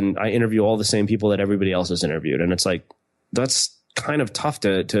entrepreneurs and I interview all the same people that everybody else has interviewed. And it's like, that's kind of tough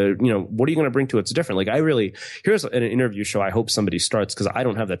to, you know, what are you going to bring to it? It's different. Like here's an interview show I hope somebody starts, because I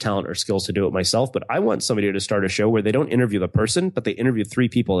don't have the talent or skills to do it myself, but I want somebody to start a show where they don't interview the person, but they interview 3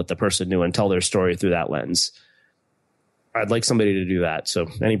 people that the person knew and tell their story through that lens. I'd like somebody to do that. So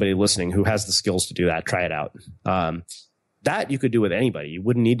anybody listening who has the skills to do that, try it out. That you could do with anybody. You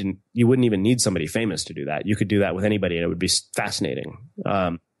wouldn't even need somebody famous to do that. You could do that with anybody and it would be fascinating.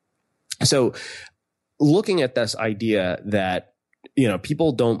 So looking at this idea that, you know,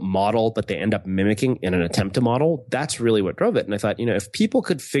 people don't model, but they end up mimicking in an attempt to model, that's really what drove it. And I thought, you know, if people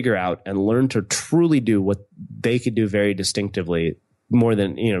could figure out and learn to truly do what they could do very distinctively, more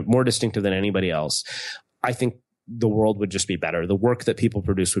distinctive than anybody else, I think the world would just be better. The work that people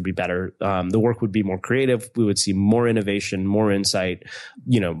produce would be better. The work would be more creative. We would see more innovation, more insight,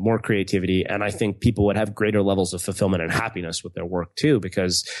 you know, more creativity. And I think people would have greater levels of fulfillment and happiness with their work too,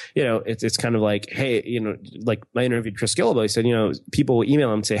 because, you know, it's kind of like, hey, you know, like I interviewed Chris Gillibo. He said, you know, people will email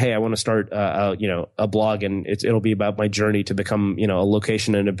him and say, hey, I want to start, you know, a blog, and it'll be about my journey to become, you know, a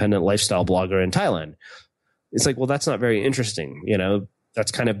location independent lifestyle blogger in Thailand. It's like, well, that's not very interesting. You know,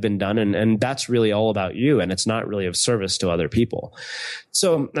 that's kind of been done. And that's really all about you. And it's not really of service to other people.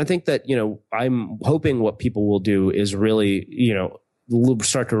 So I think that, I'm hoping what people will do is really,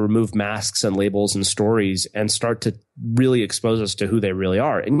 start to remove masks and labels and stories and start to really expose us to who they really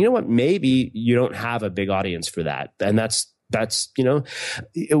are. And you know what? Maybe you don't have a big audience for that. And that's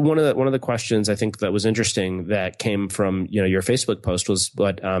one of the questions I think that was interesting that came from, your Facebook post was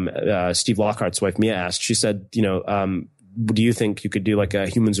what Steve Lockhart's wife, Mia, asked. She said, do you think you could do like a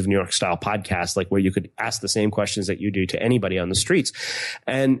Humans of New York style podcast, like where you could ask the same questions that you do to anybody on the streets?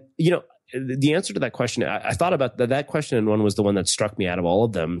 And, the answer to that question, I thought about that question, and one was the one that struck me out of all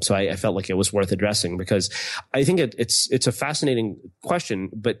of them. So I felt like it was worth addressing because I think it's a fascinating question.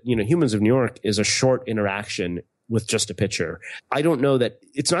 But, Humans of New York is a short interaction with just a picture. I don't know that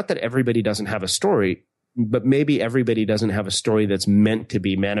it's not that everybody doesn't have a story, but maybe everybody doesn't have a story that's meant to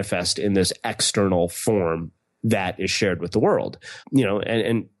be manifest in this external form that is shared with the world,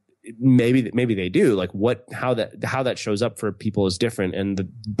 and maybe they do. Like how that shows up for people is different. And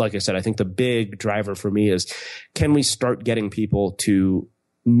like I said, I think the big driver for me is, can we start getting people to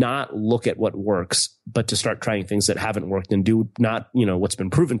not look at what works, but to start trying things that haven't worked and do not, what's been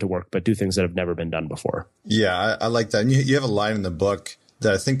proven to work, but do things that have never been done before. Yeah, I like that. And you have a line in the book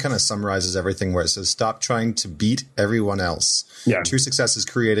that I think kind of summarizes everything, where it says, stop trying to beat everyone else. Yeah. True success is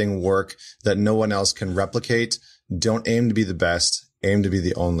creating work that no one else can replicate. Don't aim to be the best, aim to be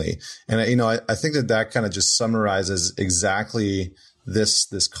the only. And, I think that kind of just summarizes exactly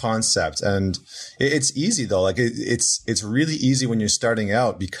this concept. And it's easy though. Like it's really easy when you're starting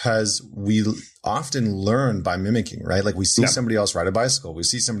out, because we often learn by mimicking, right? Like we see somebody else ride a bicycle. We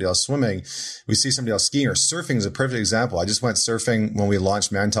see somebody else swimming. We see somebody else skiing, or surfing is a perfect example. I just went surfing when we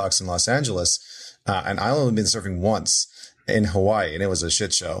launched Man Talks in Los Angeles. And I only been surfing once in Hawaii, and it was a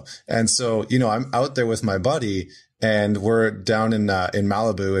shit show. And so, I'm out there with my buddy, and we're down in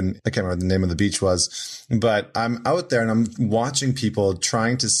Malibu, and I can't remember what the name of the beach was, but I'm out there and I'm watching people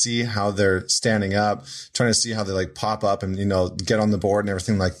trying to see how they're standing up, trying to see how they like pop up and, get on the board and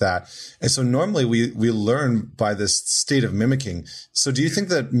everything like that. And so normally we learn by this state of mimicking. So do you think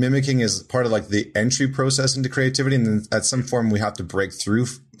that mimicking is part of like the entry process into creativity, and then at some form we have to break through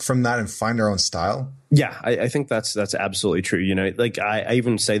from that and find our own style? Yeah, I think that's absolutely true. Like I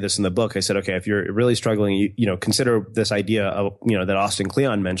even say this in the book. I said, okay, if you're really struggling, consider this idea of, that Austin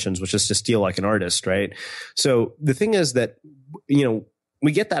Kleon mentions, which is to steal like an artist, right? So the thing is that,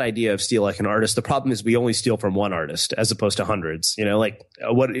 we get that idea of steal like an artist. The problem is we only steal from one artist as opposed to hundreds. Like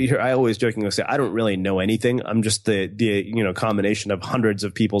what I always jokingly say, I don't really know anything. I'm just the combination of hundreds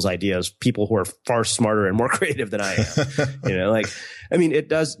of people's ideas, people who are far smarter and more creative than I am. It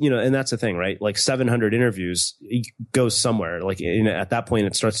does, and that's the thing, right? Like 700 interviews goes somewhere. Like at that point,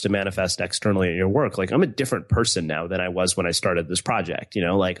 it starts to manifest externally in your work. Like I'm a different person now than I was when I started this project.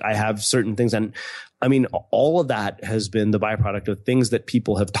 Like I have certain things, and all of that has been the byproduct of things that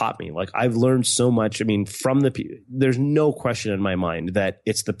people have taught me. Like I've learned so much. From there's no question in my mind that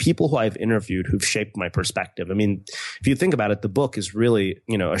it's the people who I've interviewed who've shaped my perspective. If you think about it, the book is really,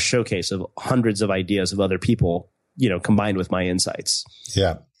 a showcase of hundreds of ideas of other people, combined with my insights.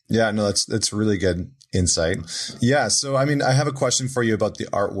 Yeah. Yeah. No, that's really good insight. Yeah. So, I have a question for you about the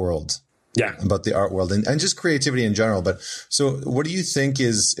art world. Yeah. About the art world and just creativity in general. But so what do you think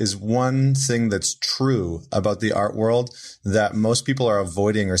is one thing that's true about the art world that most people are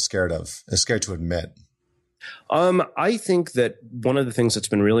avoiding or scared to admit? I think that one of the things that's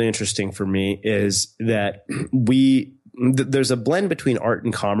been really interesting for me is that there's a blend between art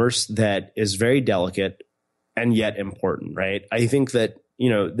and commerce that is very delicate and yet important, right? I think that,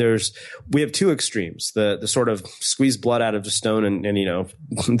 we have two extremes, the sort of squeeze blood out of the stone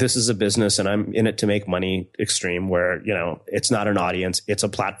and this is a business and I'm in it to make money extreme, where, it's not an audience, it's a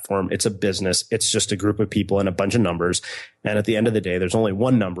platform, it's a business, it's just a group of people and a bunch of numbers. And at the end of the day, there's only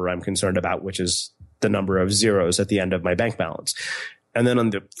one number I'm concerned about, which is the number of zeros at the end of my bank balance. And then on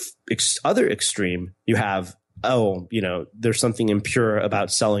the other extreme, you have, there's something impure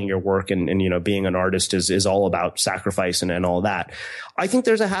about selling your work and being an artist is all about sacrifice and all that. I think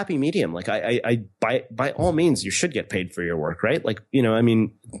there's a happy medium. Like I by all means, you should get paid for your work, right? Like,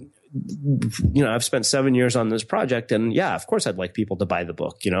 I've spent 7 years on this project, and yeah, of course I'd like people to buy the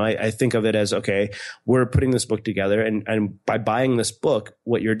book. I think of it as, okay, we're putting this book together, and by buying this book,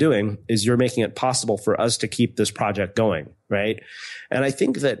 what you're doing is you're making it possible for us to keep this project going, right? And I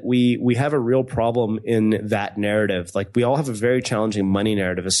think that we have a real problem in that narrative. Like we all have a very challenging money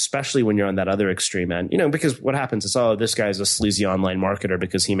narrative, especially when you're on that other extreme end, because what happens is, oh, this guy's a sleazy online marketer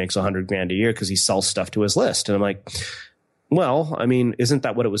because he makes $100,000 a year because he sells stuff to his list. And I'm like, Well, I mean, isn't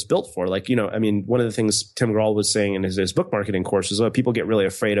that what it was built for? Like, I mean, one of the things Tim Grahl was saying in his book marketing course is people get really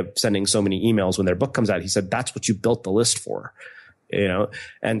afraid of sending so many emails when their book comes out. He said, that's what you built the list for.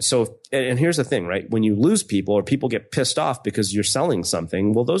 And so, and here's the thing, right? When you lose people or people get pissed off because you're selling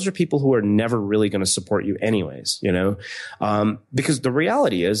something, well, those are people who are never really going to support you anyways, because the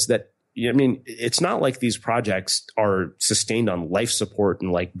reality is that, I mean, it's not like these projects are sustained on life support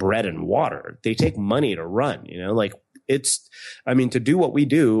and like bread and water. They take money to run, to do what we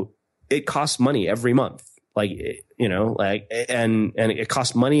do, it costs money every month. And it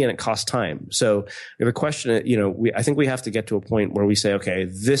costs money and it costs time. So the question, I think we have to get to a point where we say, okay,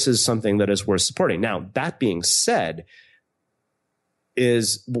 this is something that is worth supporting. Now, that being said,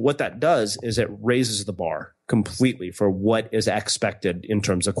 is what that does is it raises the bar completely for what is expected in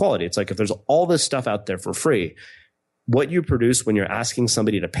terms of quality. It's like, if there's all this stuff out there for free, what you produce when you're asking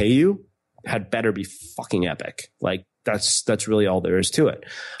somebody to pay you had better be fucking epic. Like that's really all there is to it.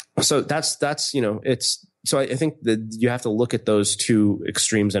 So so I think that you have to look at those two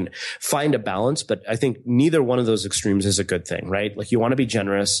extremes and find a balance. But I think neither one of those extremes is a good thing, right? Like, you want to be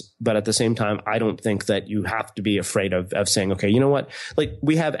generous, but at the same time, I don't think that you have to be afraid of saying, okay, you know what? Like,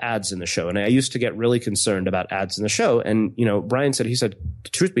 we have ads in the show, and I used to get really concerned about ads in the show. And, Brian said,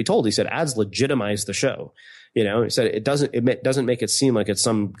 truth be told, he said, ads legitimize the show. He said it doesn't make it seem like it's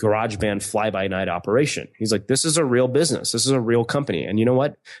some garage band fly-by-night operation. He's like, this is a real business. This is a real company. And you know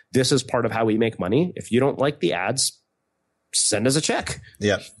what? This is part of how we make money. If you don't like the ads, send us a check.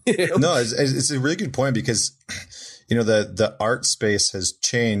 Yeah. No, it's a really good point, because the art space has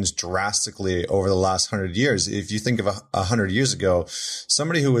changed drastically over the last 100 years. If you think of 100 years ago,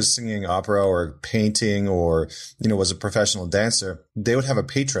 somebody who was singing opera or painting or, was a professional dancer, they would have a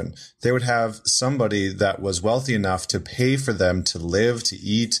patron. They would have somebody that was wealthy enough to pay for them to live, to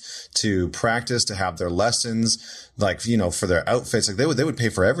eat, to practice, to have their lessons, for their outfits. Like, they would pay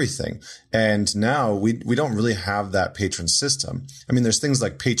for everything. And now we don't really have that patron system. I mean, there's things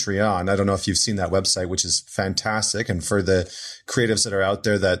like Patreon. I don't know if you've seen that website, which is fantastic. And for the creatives that are out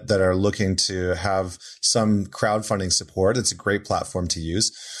there that are looking to have some crowdfunding support, it's a great platform to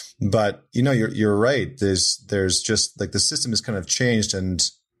use. But, you're right. There's just like, the system has kind of changed,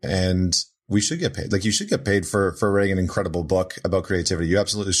 and we should get paid. Like, you should get paid for writing an incredible book about creativity. You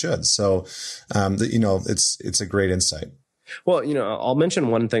absolutely should. So, it's a great insight. Well, I'll mention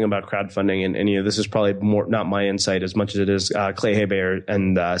one thing about crowdfunding, and this is probably more not my insight as much as it is Clay Hebert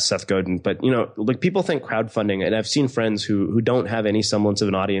and Seth Godin. But like, people think crowdfunding, and I've seen friends who don't have any semblance of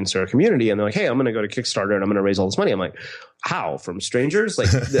an audience or a community, and they're like, "Hey, I'm going to go to Kickstarter and I'm going to raise all this money." I'm like, how? From strangers? Like,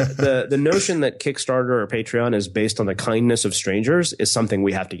 the notion that Kickstarter or Patreon is based on the kindness of strangers is something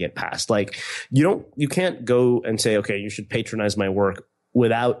we have to get past. Like, you can't go and say, okay, you should patronize my work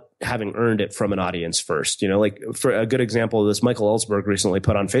without having earned it from an audience first. Like, for a good example of this, Michael Ellsberg recently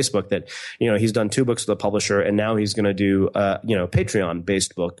put on Facebook that, he's done 2 books with a publisher, and now he's going to do Patreon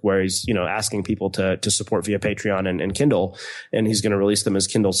based book where he's, asking people to support via Patreon and Kindle, and he's going to release them as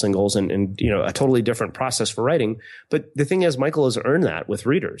Kindle singles and a totally different process for writing. But the thing is, Michael has earned that with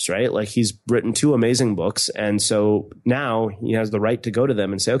readers, right? Like, he's written 2 amazing books. And so now he has the right to go to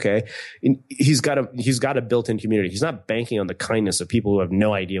them and say, okay, he's got a built-in community. He's not banking on the kindness of people who have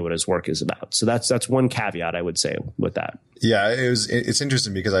no idea what his work is about. So that's one caveat I would say with that. Yeah, it's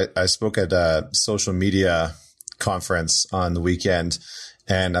interesting because I spoke at a social media conference on the weekend,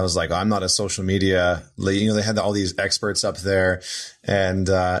 and I was like, I'm not a social media, they had all these experts up there, and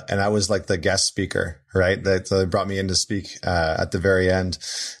I was like the guest speaker, right? They brought me in to speak at the very end,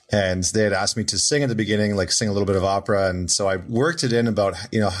 and they had asked me to sing at the beginning, like sing a little bit of opera. And so I worked it in about,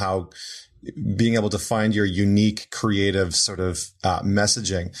 how being able to find your unique creative sort of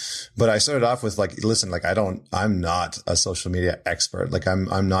messaging. But I started off with like, listen, like, I'm not a social media expert. Like,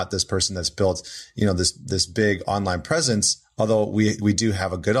 I'm not this person that's built, this big online presence, although we do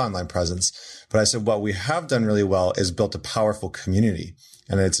have a good online presence. But I said, what we have done really well is built a powerful community,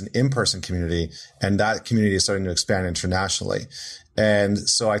 and it's an in-person community, and that community is starting to expand internationally. And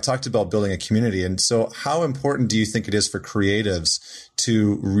so I talked about building a community. And so how important do you think it is for creatives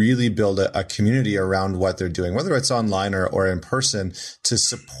to really build a community around what they're doing, whether it's online or in person, to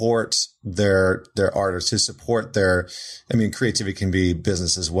support their art, or to support creativity can be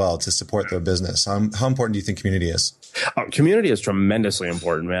business as well, to support their business? How important do you think community is? Community is tremendously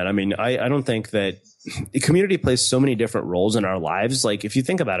important, man. I mean, I don't think that community plays so many different roles in our lives. Like, if you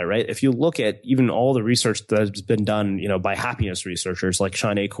think about it, right? If you look at even all the research that's been done, by happiness researchers like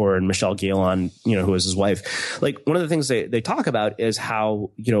Sean Acor and Michelle Galen, who is his wife, like, one of the things they talk about is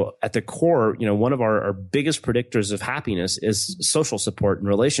how, at the core, one of our biggest predictors of happiness is social support and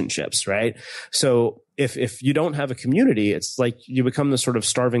relationships, right? So if you don't have a community, it's like you become this sort of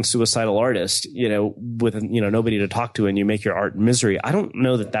starving suicidal artist, with, nobody to talk to, and you make your art in misery. I don't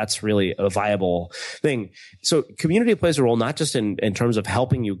know that that's really a viable thing. So community plays a role, not just in terms of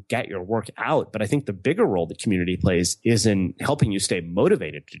helping you get your work out, but I think the bigger role that community plays is in helping you stay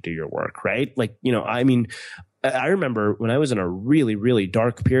motivated to do your work, right? Like, I remember when I was in a really, really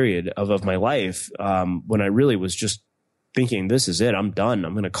dark period of my life, when I really was just thinking, this is it, I'm done,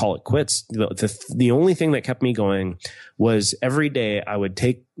 I'm going to call it quits. The only thing that kept me going was every day I would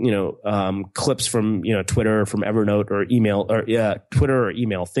take, clips from, Twitter, from Evernote or email, or Twitter or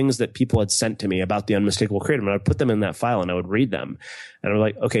email, things that people had sent to me about the unmistakable creative. And I'd put them in that file and I would read them. And I'm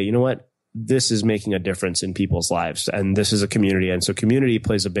like, okay, you know what? This is making a difference in people's lives, and this is a community. And so community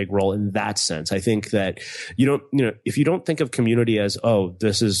plays a big role in that sense. I think that if you don't think of community as, oh,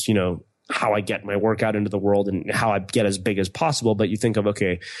 this is, how I get my work out into the world and how I get as big as possible, but you think of,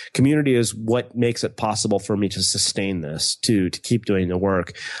 okay, community is what makes it possible for me to sustain this, to keep doing the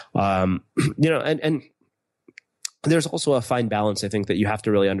work. And there's also a fine balance, I think, that you have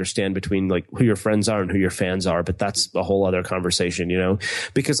to really understand between like who your friends are and who your fans are. But that's a whole other conversation,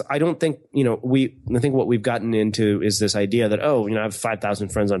 because I don't think, I think what we've gotten into is this idea that, I have 5,000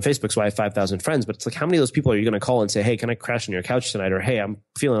 friends on Facebook, so I have 5,000 friends. But it's like, how many of those people are you going to call and say, hey, can I crash on your couch tonight? Or, hey, I'm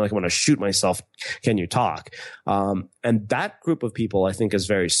feeling like I want to shoot myself. Can you talk? And that group of people, I think, is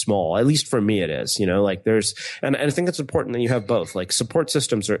very small. At least for me, it is, and I think it's important that you have both. Like, support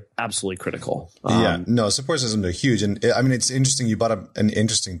systems are absolutely critical. Support systems are huge. And I mean, it's interesting. You brought up an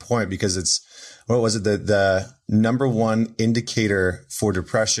interesting point, because it's, what was it? The number one indicator for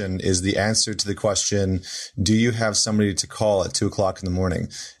depression is the answer to the question, do you have somebody to call at 2:00 in the morning?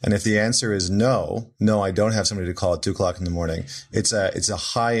 And if the answer is no, I don't have somebody to call at 2:00 in the morning, it's a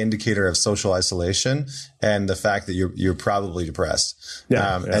high indicator of social isolation and the fact that you're probably depressed.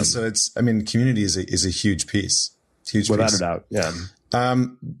 And so community is a huge piece. Without a doubt. Yeah.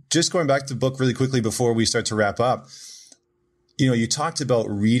 Just going back to the book really quickly before we start to wrap up, you talked about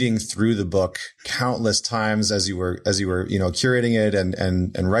reading through the book countless times as you were, curating it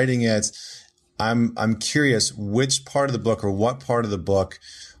and writing it. I'm curious which part of the book, or what part of the book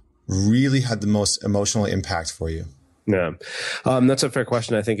really had the most emotional impact for you? Yeah. That's a fair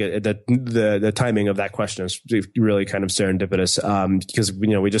question. I think the timing of that question is really kind of serendipitous, because,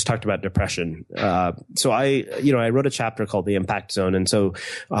 we just talked about depression. So I wrote a chapter called The Impact Zone. And so,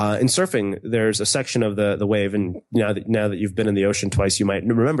 in surfing, there's a section of the wave. And now that you've been in the ocean twice, you might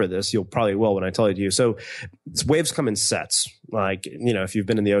remember this. You'll probably will when I tell it to you. So waves come in sets. Like, if you've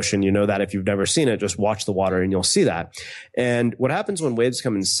been in the ocean, you know that. If you've never seen it, just watch the water and you'll see that. And what happens when waves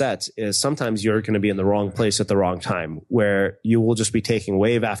come in sets is sometimes you're going to be in the wrong place at the wrong time, where you will just be taking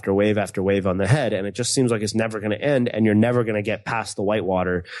wave after wave after wave on the head. And it just seems like it's never going to end, and you're never going to get past the white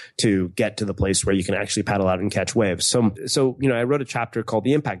water to get to the place where you can actually paddle out and catch waves. So, I wrote a chapter called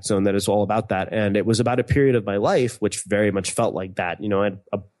The Impact Zone that is all about that. And it was about a period of my life which very much felt like that. I had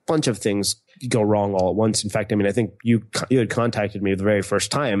a bunch of things go wrong all at once. In fact, I think you had contacted me the very first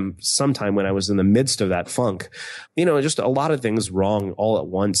time, sometime when I was in the midst of that funk. Just a lot of things wrong all at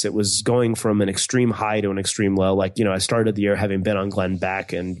once. It was going from an extreme high to an extreme low. Like, I started the year having been on Glenn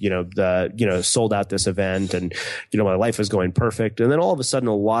Beck and, sold out this event, and, my life was going perfect. And then all of a sudden,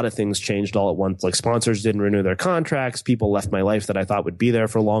 a lot of things changed all at once. Like, sponsors didn't renew their contracts. People left my life that I thought would be there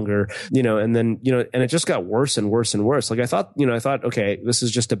for longer, and then, and it just got worse and worse and worse. Like, I thought, okay, this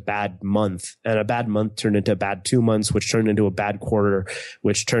is just a bad month. And a bad month turned into a bad 2 months, which turned into a bad quarter,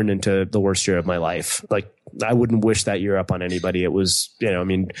 which turned into the worst year of my life. Like, I wouldn't wish that year up on anybody. It was,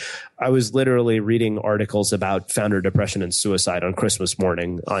 I was literally reading articles about founder depression and suicide on Christmas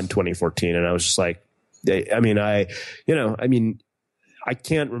morning on 2014. And I was just like, I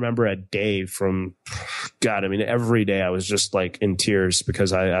can't remember a day from God. Every day I was just like in tears,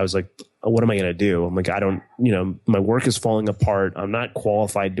 because I was like, what am I going to do? I'm like, I don't, my work is falling apart. I'm not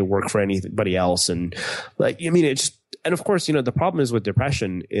qualified to work for anybody else. And like, and of course, the problem is with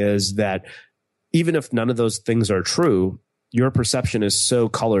depression is that even if none of those things are true, your perception is so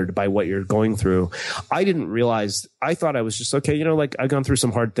colored by what you're going through. I didn't realize, I thought I was just, okay, like I've gone through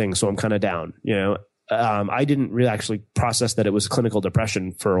some hard things, so I'm kind of down, I didn't really actually process that it was clinical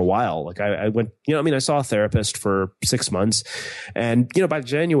depression for a while. Like I went, I saw a therapist for 6 months, and, by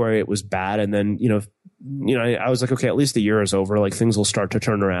January it was bad. And then, I was like, okay, at least the year is over. Like things will start to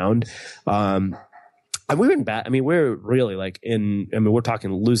turn around. And we were in bad. We're really like we're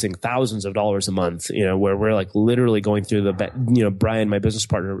talking losing thousands of dollars a month, where we're like literally going through Brian, my business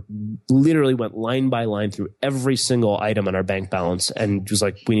partner, literally went line by line through every single item on our bank balance and was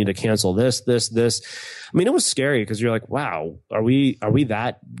like, we need to cancel this. It was scary, because you're like, wow, are we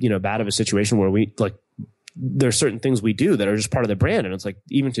that, bad of a situation where we like there's certain things we do that are just part of the brand. And it's like,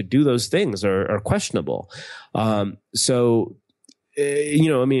 even to do those things are questionable. A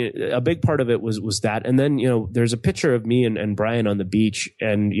big part of it was that. And then, there's a picture of me and Brian on the beach,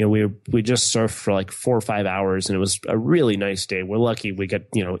 and, we just surfed for like 4 or 5 hours, and it was a really nice day. We're lucky we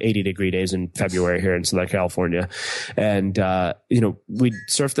get, 80-degree days in February here in Southern California. And, we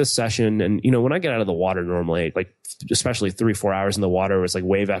surfed this session, and, when I get out of the water normally, like, especially 3-4 hours in the water, it's like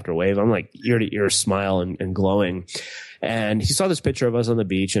wave after wave. I'm like ear to ear smile and glowing. And he saw this picture of us on the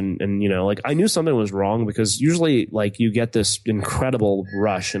beach, and like, I knew something was wrong, because usually, like, you get this incredible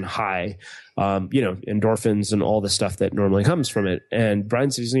rush and high, endorphins and all the stuff that normally comes from it. And Brian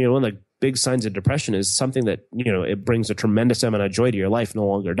says, one of the big signs of depression is something that, it brings a tremendous amount of joy to your life no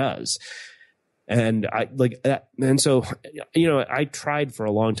longer does. And I like that. And so, I tried for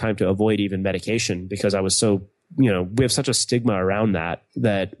a long time to avoid even medication, because I was so, we have such a stigma around that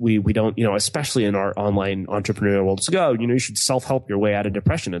we don't, especially in our online entrepreneurial world, to go, you should self-help your way out of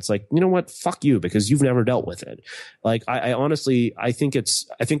depression. It's like, you know what? Fuck you, because you've never dealt with it. Like, I honestly, I think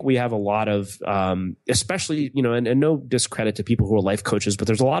we have a lot of, especially, and no discredit to people who are life coaches, but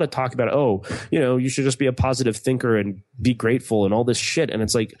there's a lot of talk about, you should just be a positive thinker and be grateful and all this shit. And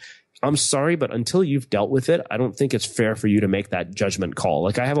it's like, I'm sorry, but until you've dealt with it, I don't think it's fair for you to make that judgment call.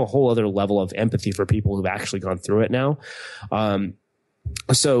 Like, I have a whole other level of empathy for people who've actually gone through it now.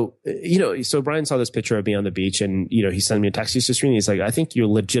 So Brian saw this picture of me on the beach, and, he sent me a text. He's just reading. He's like, I think you're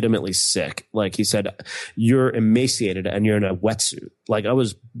legitimately sick. Like, he said, you're emaciated and you're in a wetsuit. Like, I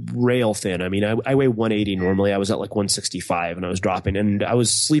was rail thin. I mean, I weigh 180 normally. I was at like 165, and I was dropping, and I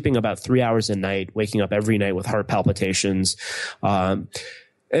was sleeping about 3 hours a night, waking up every night with heart palpitations.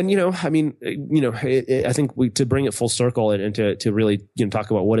 And, I think to bring it full circle and to really,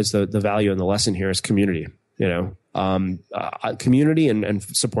 talk about what is the value and the lesson here is community, community and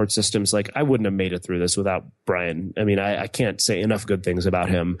support systems. Like, I wouldn't have made it through this without Brian. I mean, I can't say enough good things about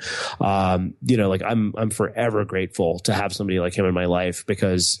him. Like, I'm forever grateful to have somebody like him in my life,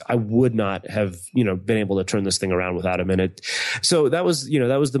 because I would not have, been able to turn this thing around without him. So that was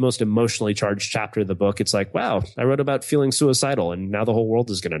the most emotionally charged chapter of the book. It's like, wow, I wrote about feeling suicidal, and now the whole world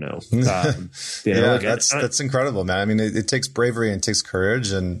is going to know. That's incredible, man. I mean, it takes bravery and it takes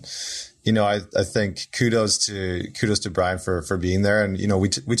courage, and I think kudos to Brian for being there. And,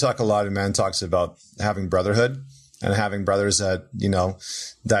 we talk a lot in Man Talks about having brotherhood and having brothers that,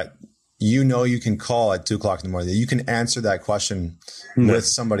 that, you can call at 2:00 in the morning, that you can answer that question with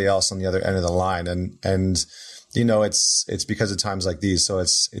somebody else on the other end of the line. And, it's because of times like these. So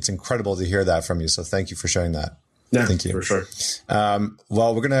it's incredible to hear that from you. So thank you for sharing that. Yeah, thank you. For sure.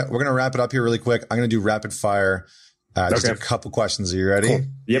 Well, we're going to wrap it up here really quick. I'm going to do rapid fire. Just a couple questions. Are you ready? Cool.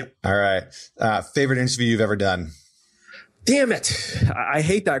 Yep. All right. Favorite interview you've ever done? Damn it. I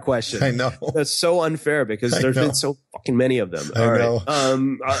hate that question. I know. That's so unfair, because there's been so fucking many of them. I know.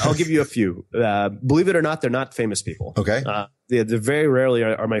 I'll give you a few. Believe it or not, they're not famous people. Okay. They very rarely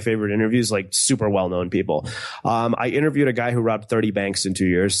are my favorite interviews, like super well-known people. I interviewed a guy who robbed 30 banks in 2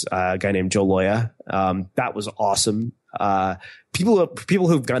 years, a guy named Joe Loya. That was awesome. People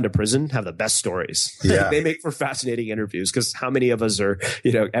who've gone to prison have the best stories. Yeah. They make for fascinating interviews, because how many of us are,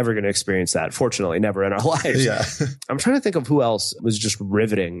 ever going to experience that? Fortunately, never in our lives. Yeah. I'm trying to think of who else was just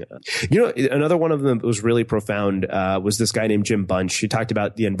riveting. Another one of them that was really profound was this guy named Jim Bunch. He talked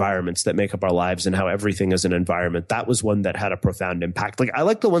about the environments that make up our lives and how everything is an environment. That was one that had a profound impact. Like, I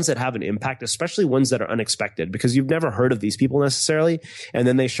like the ones that have an impact, especially ones that are unexpected, because you've never heard of these people necessarily, and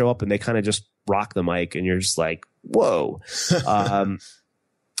then they show up and they kind of just rock the mic, and you're just like, whoa.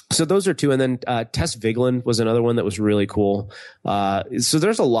 So those are two. And then Tess Vigeland was another one that was really cool. So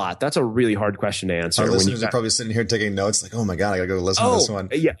there's a lot. That's a really hard question to answer. Our listeners are probably sitting here taking notes like, oh my God, I got to go listen to this one.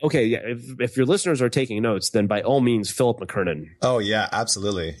 Yeah. Okay. Yeah. If your listeners are taking notes, then by all means, Philip McKernan. Oh yeah,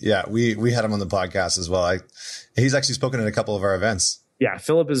 absolutely. Yeah. We had him on the podcast as well. He's actually spoken at a couple of our events. Yeah,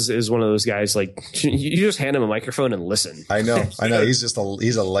 Philip is one of those guys, like, you just hand him a microphone and listen. I know.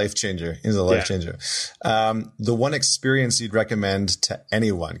 He's a life changer. He's a life changer. The one experience you'd recommend to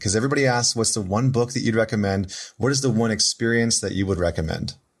anyone, because everybody asks, what's the one book that you'd recommend? What is the one experience that you would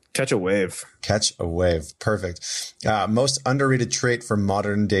recommend? Catch a wave. Catch a wave. Perfect. Most underrated trait for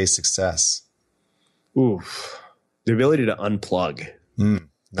modern day success. Ooh, the ability to unplug.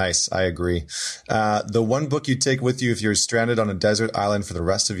 Nice. I agree. The one book you take with you if you're stranded on a desert island for the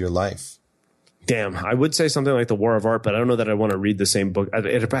rest of your life. Damn, I would say something like The War of Art, but I don't know that I want to read the same book.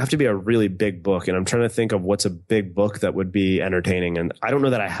 It'd have to be a really big book, and I'm trying to think of what's a big book that would be entertaining, and I don't know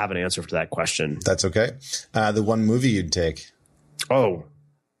that I have an answer to that question. That's okay. The one movie you'd take.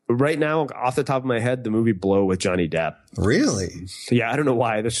 Right now, off the top of my head, the movie Blow with Johnny Depp. Really? Yeah, I don't know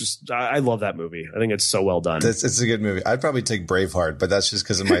why. That's just I love that movie. I think it's so well done. It's a good movie. I'd probably take Braveheart, but that's just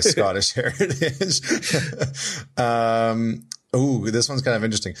because of my Scottish heritage. This one's kind of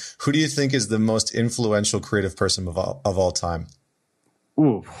interesting. Who do you think is the most influential creative person of all time?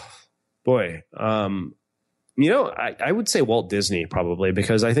 Ooh, boy. I would say Walt Disney probably,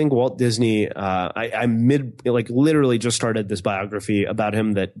 because I think Walt Disney, I literally just started this biography about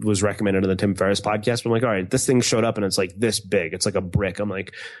him that was recommended on the Tim Ferriss podcast. But I'm like, all right, this thing showed up and it's like this big. It's like a brick. I'm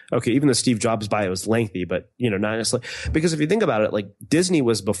like, okay, even the Steve Jobs bio was lengthy, but not necessarily, because if you think about it, like Disney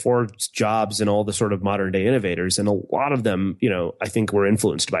was before Jobs and all the sort of modern day innovators. And a lot of them, I think were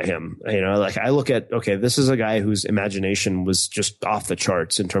influenced by him. Like I look at, okay, this is a guy whose imagination was just off the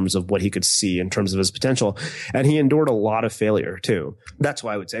charts in terms of what he could see in terms of his potential. And he endured a lot of failure too. That's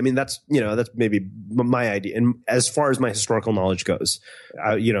why I would say, that's maybe my idea. And as far as my historical knowledge goes,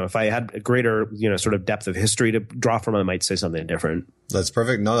 if I had a greater, sort of depth of history to draw from, I might say something different. That's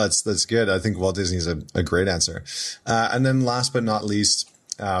perfect. No, that's good. I think Walt Disney is a great answer. And then last but not least,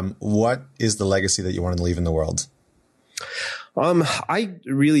 what is the legacy that you want to leave in the world? I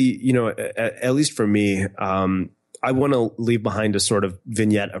really, at least for me, I want to leave behind a sort of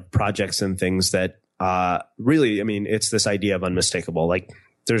vignette of projects and things that really, it's this idea of unmistakable. Like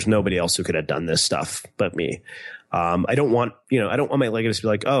there's nobody else who could have done this stuff but me. I don't want my legacy to be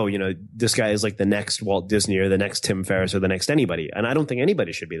like, oh, this guy is like the next Walt Disney or the next Tim Ferriss or the next anybody. And I don't think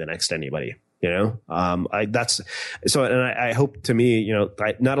anybody should be the next anybody, I hope, to me,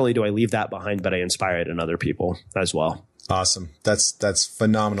 not only do I leave that behind, but I inspire it in other people as well. Awesome. That's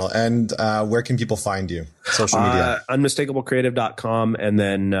phenomenal. And where can people find you? Social media? Unmistakablecreative.com and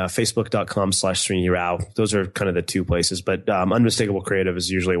then Facebook.com/Srinivas Rao. Those are kind of the two places. But Unmistakable Creative is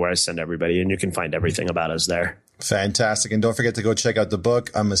usually where I send everybody, and you can find everything about us there. Fantastic. And don't forget to go check out the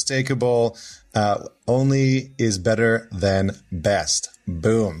book, Unmistakable. Only is better than best.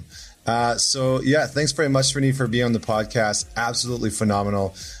 Boom. Thanks very much, Srini, for being on the podcast. Absolutely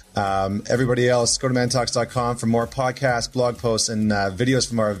phenomenal. Everybody else, go to mantalks.com for more podcasts, blog posts, and videos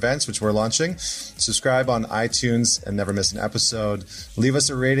from our events, which we're launching. Subscribe on iTunes and never miss an episode. Leave us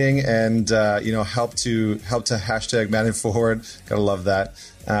a rating and, help to hashtag Man It Forward. Gotta love that.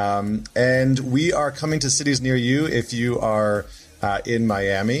 And we are coming to cities near you. If you are in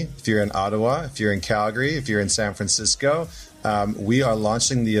Miami, if you're in Ottawa, if you're in Calgary, if you're in San Francisco, we are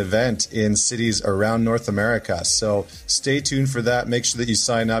launching the event in cities around North America. So stay tuned for that. Make sure that you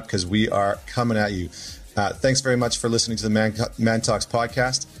sign up because we are coming at you. Thanks very much for listening to the Man Talks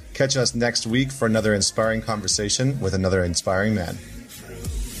podcast. Catch us next week for another inspiring conversation with another inspiring man.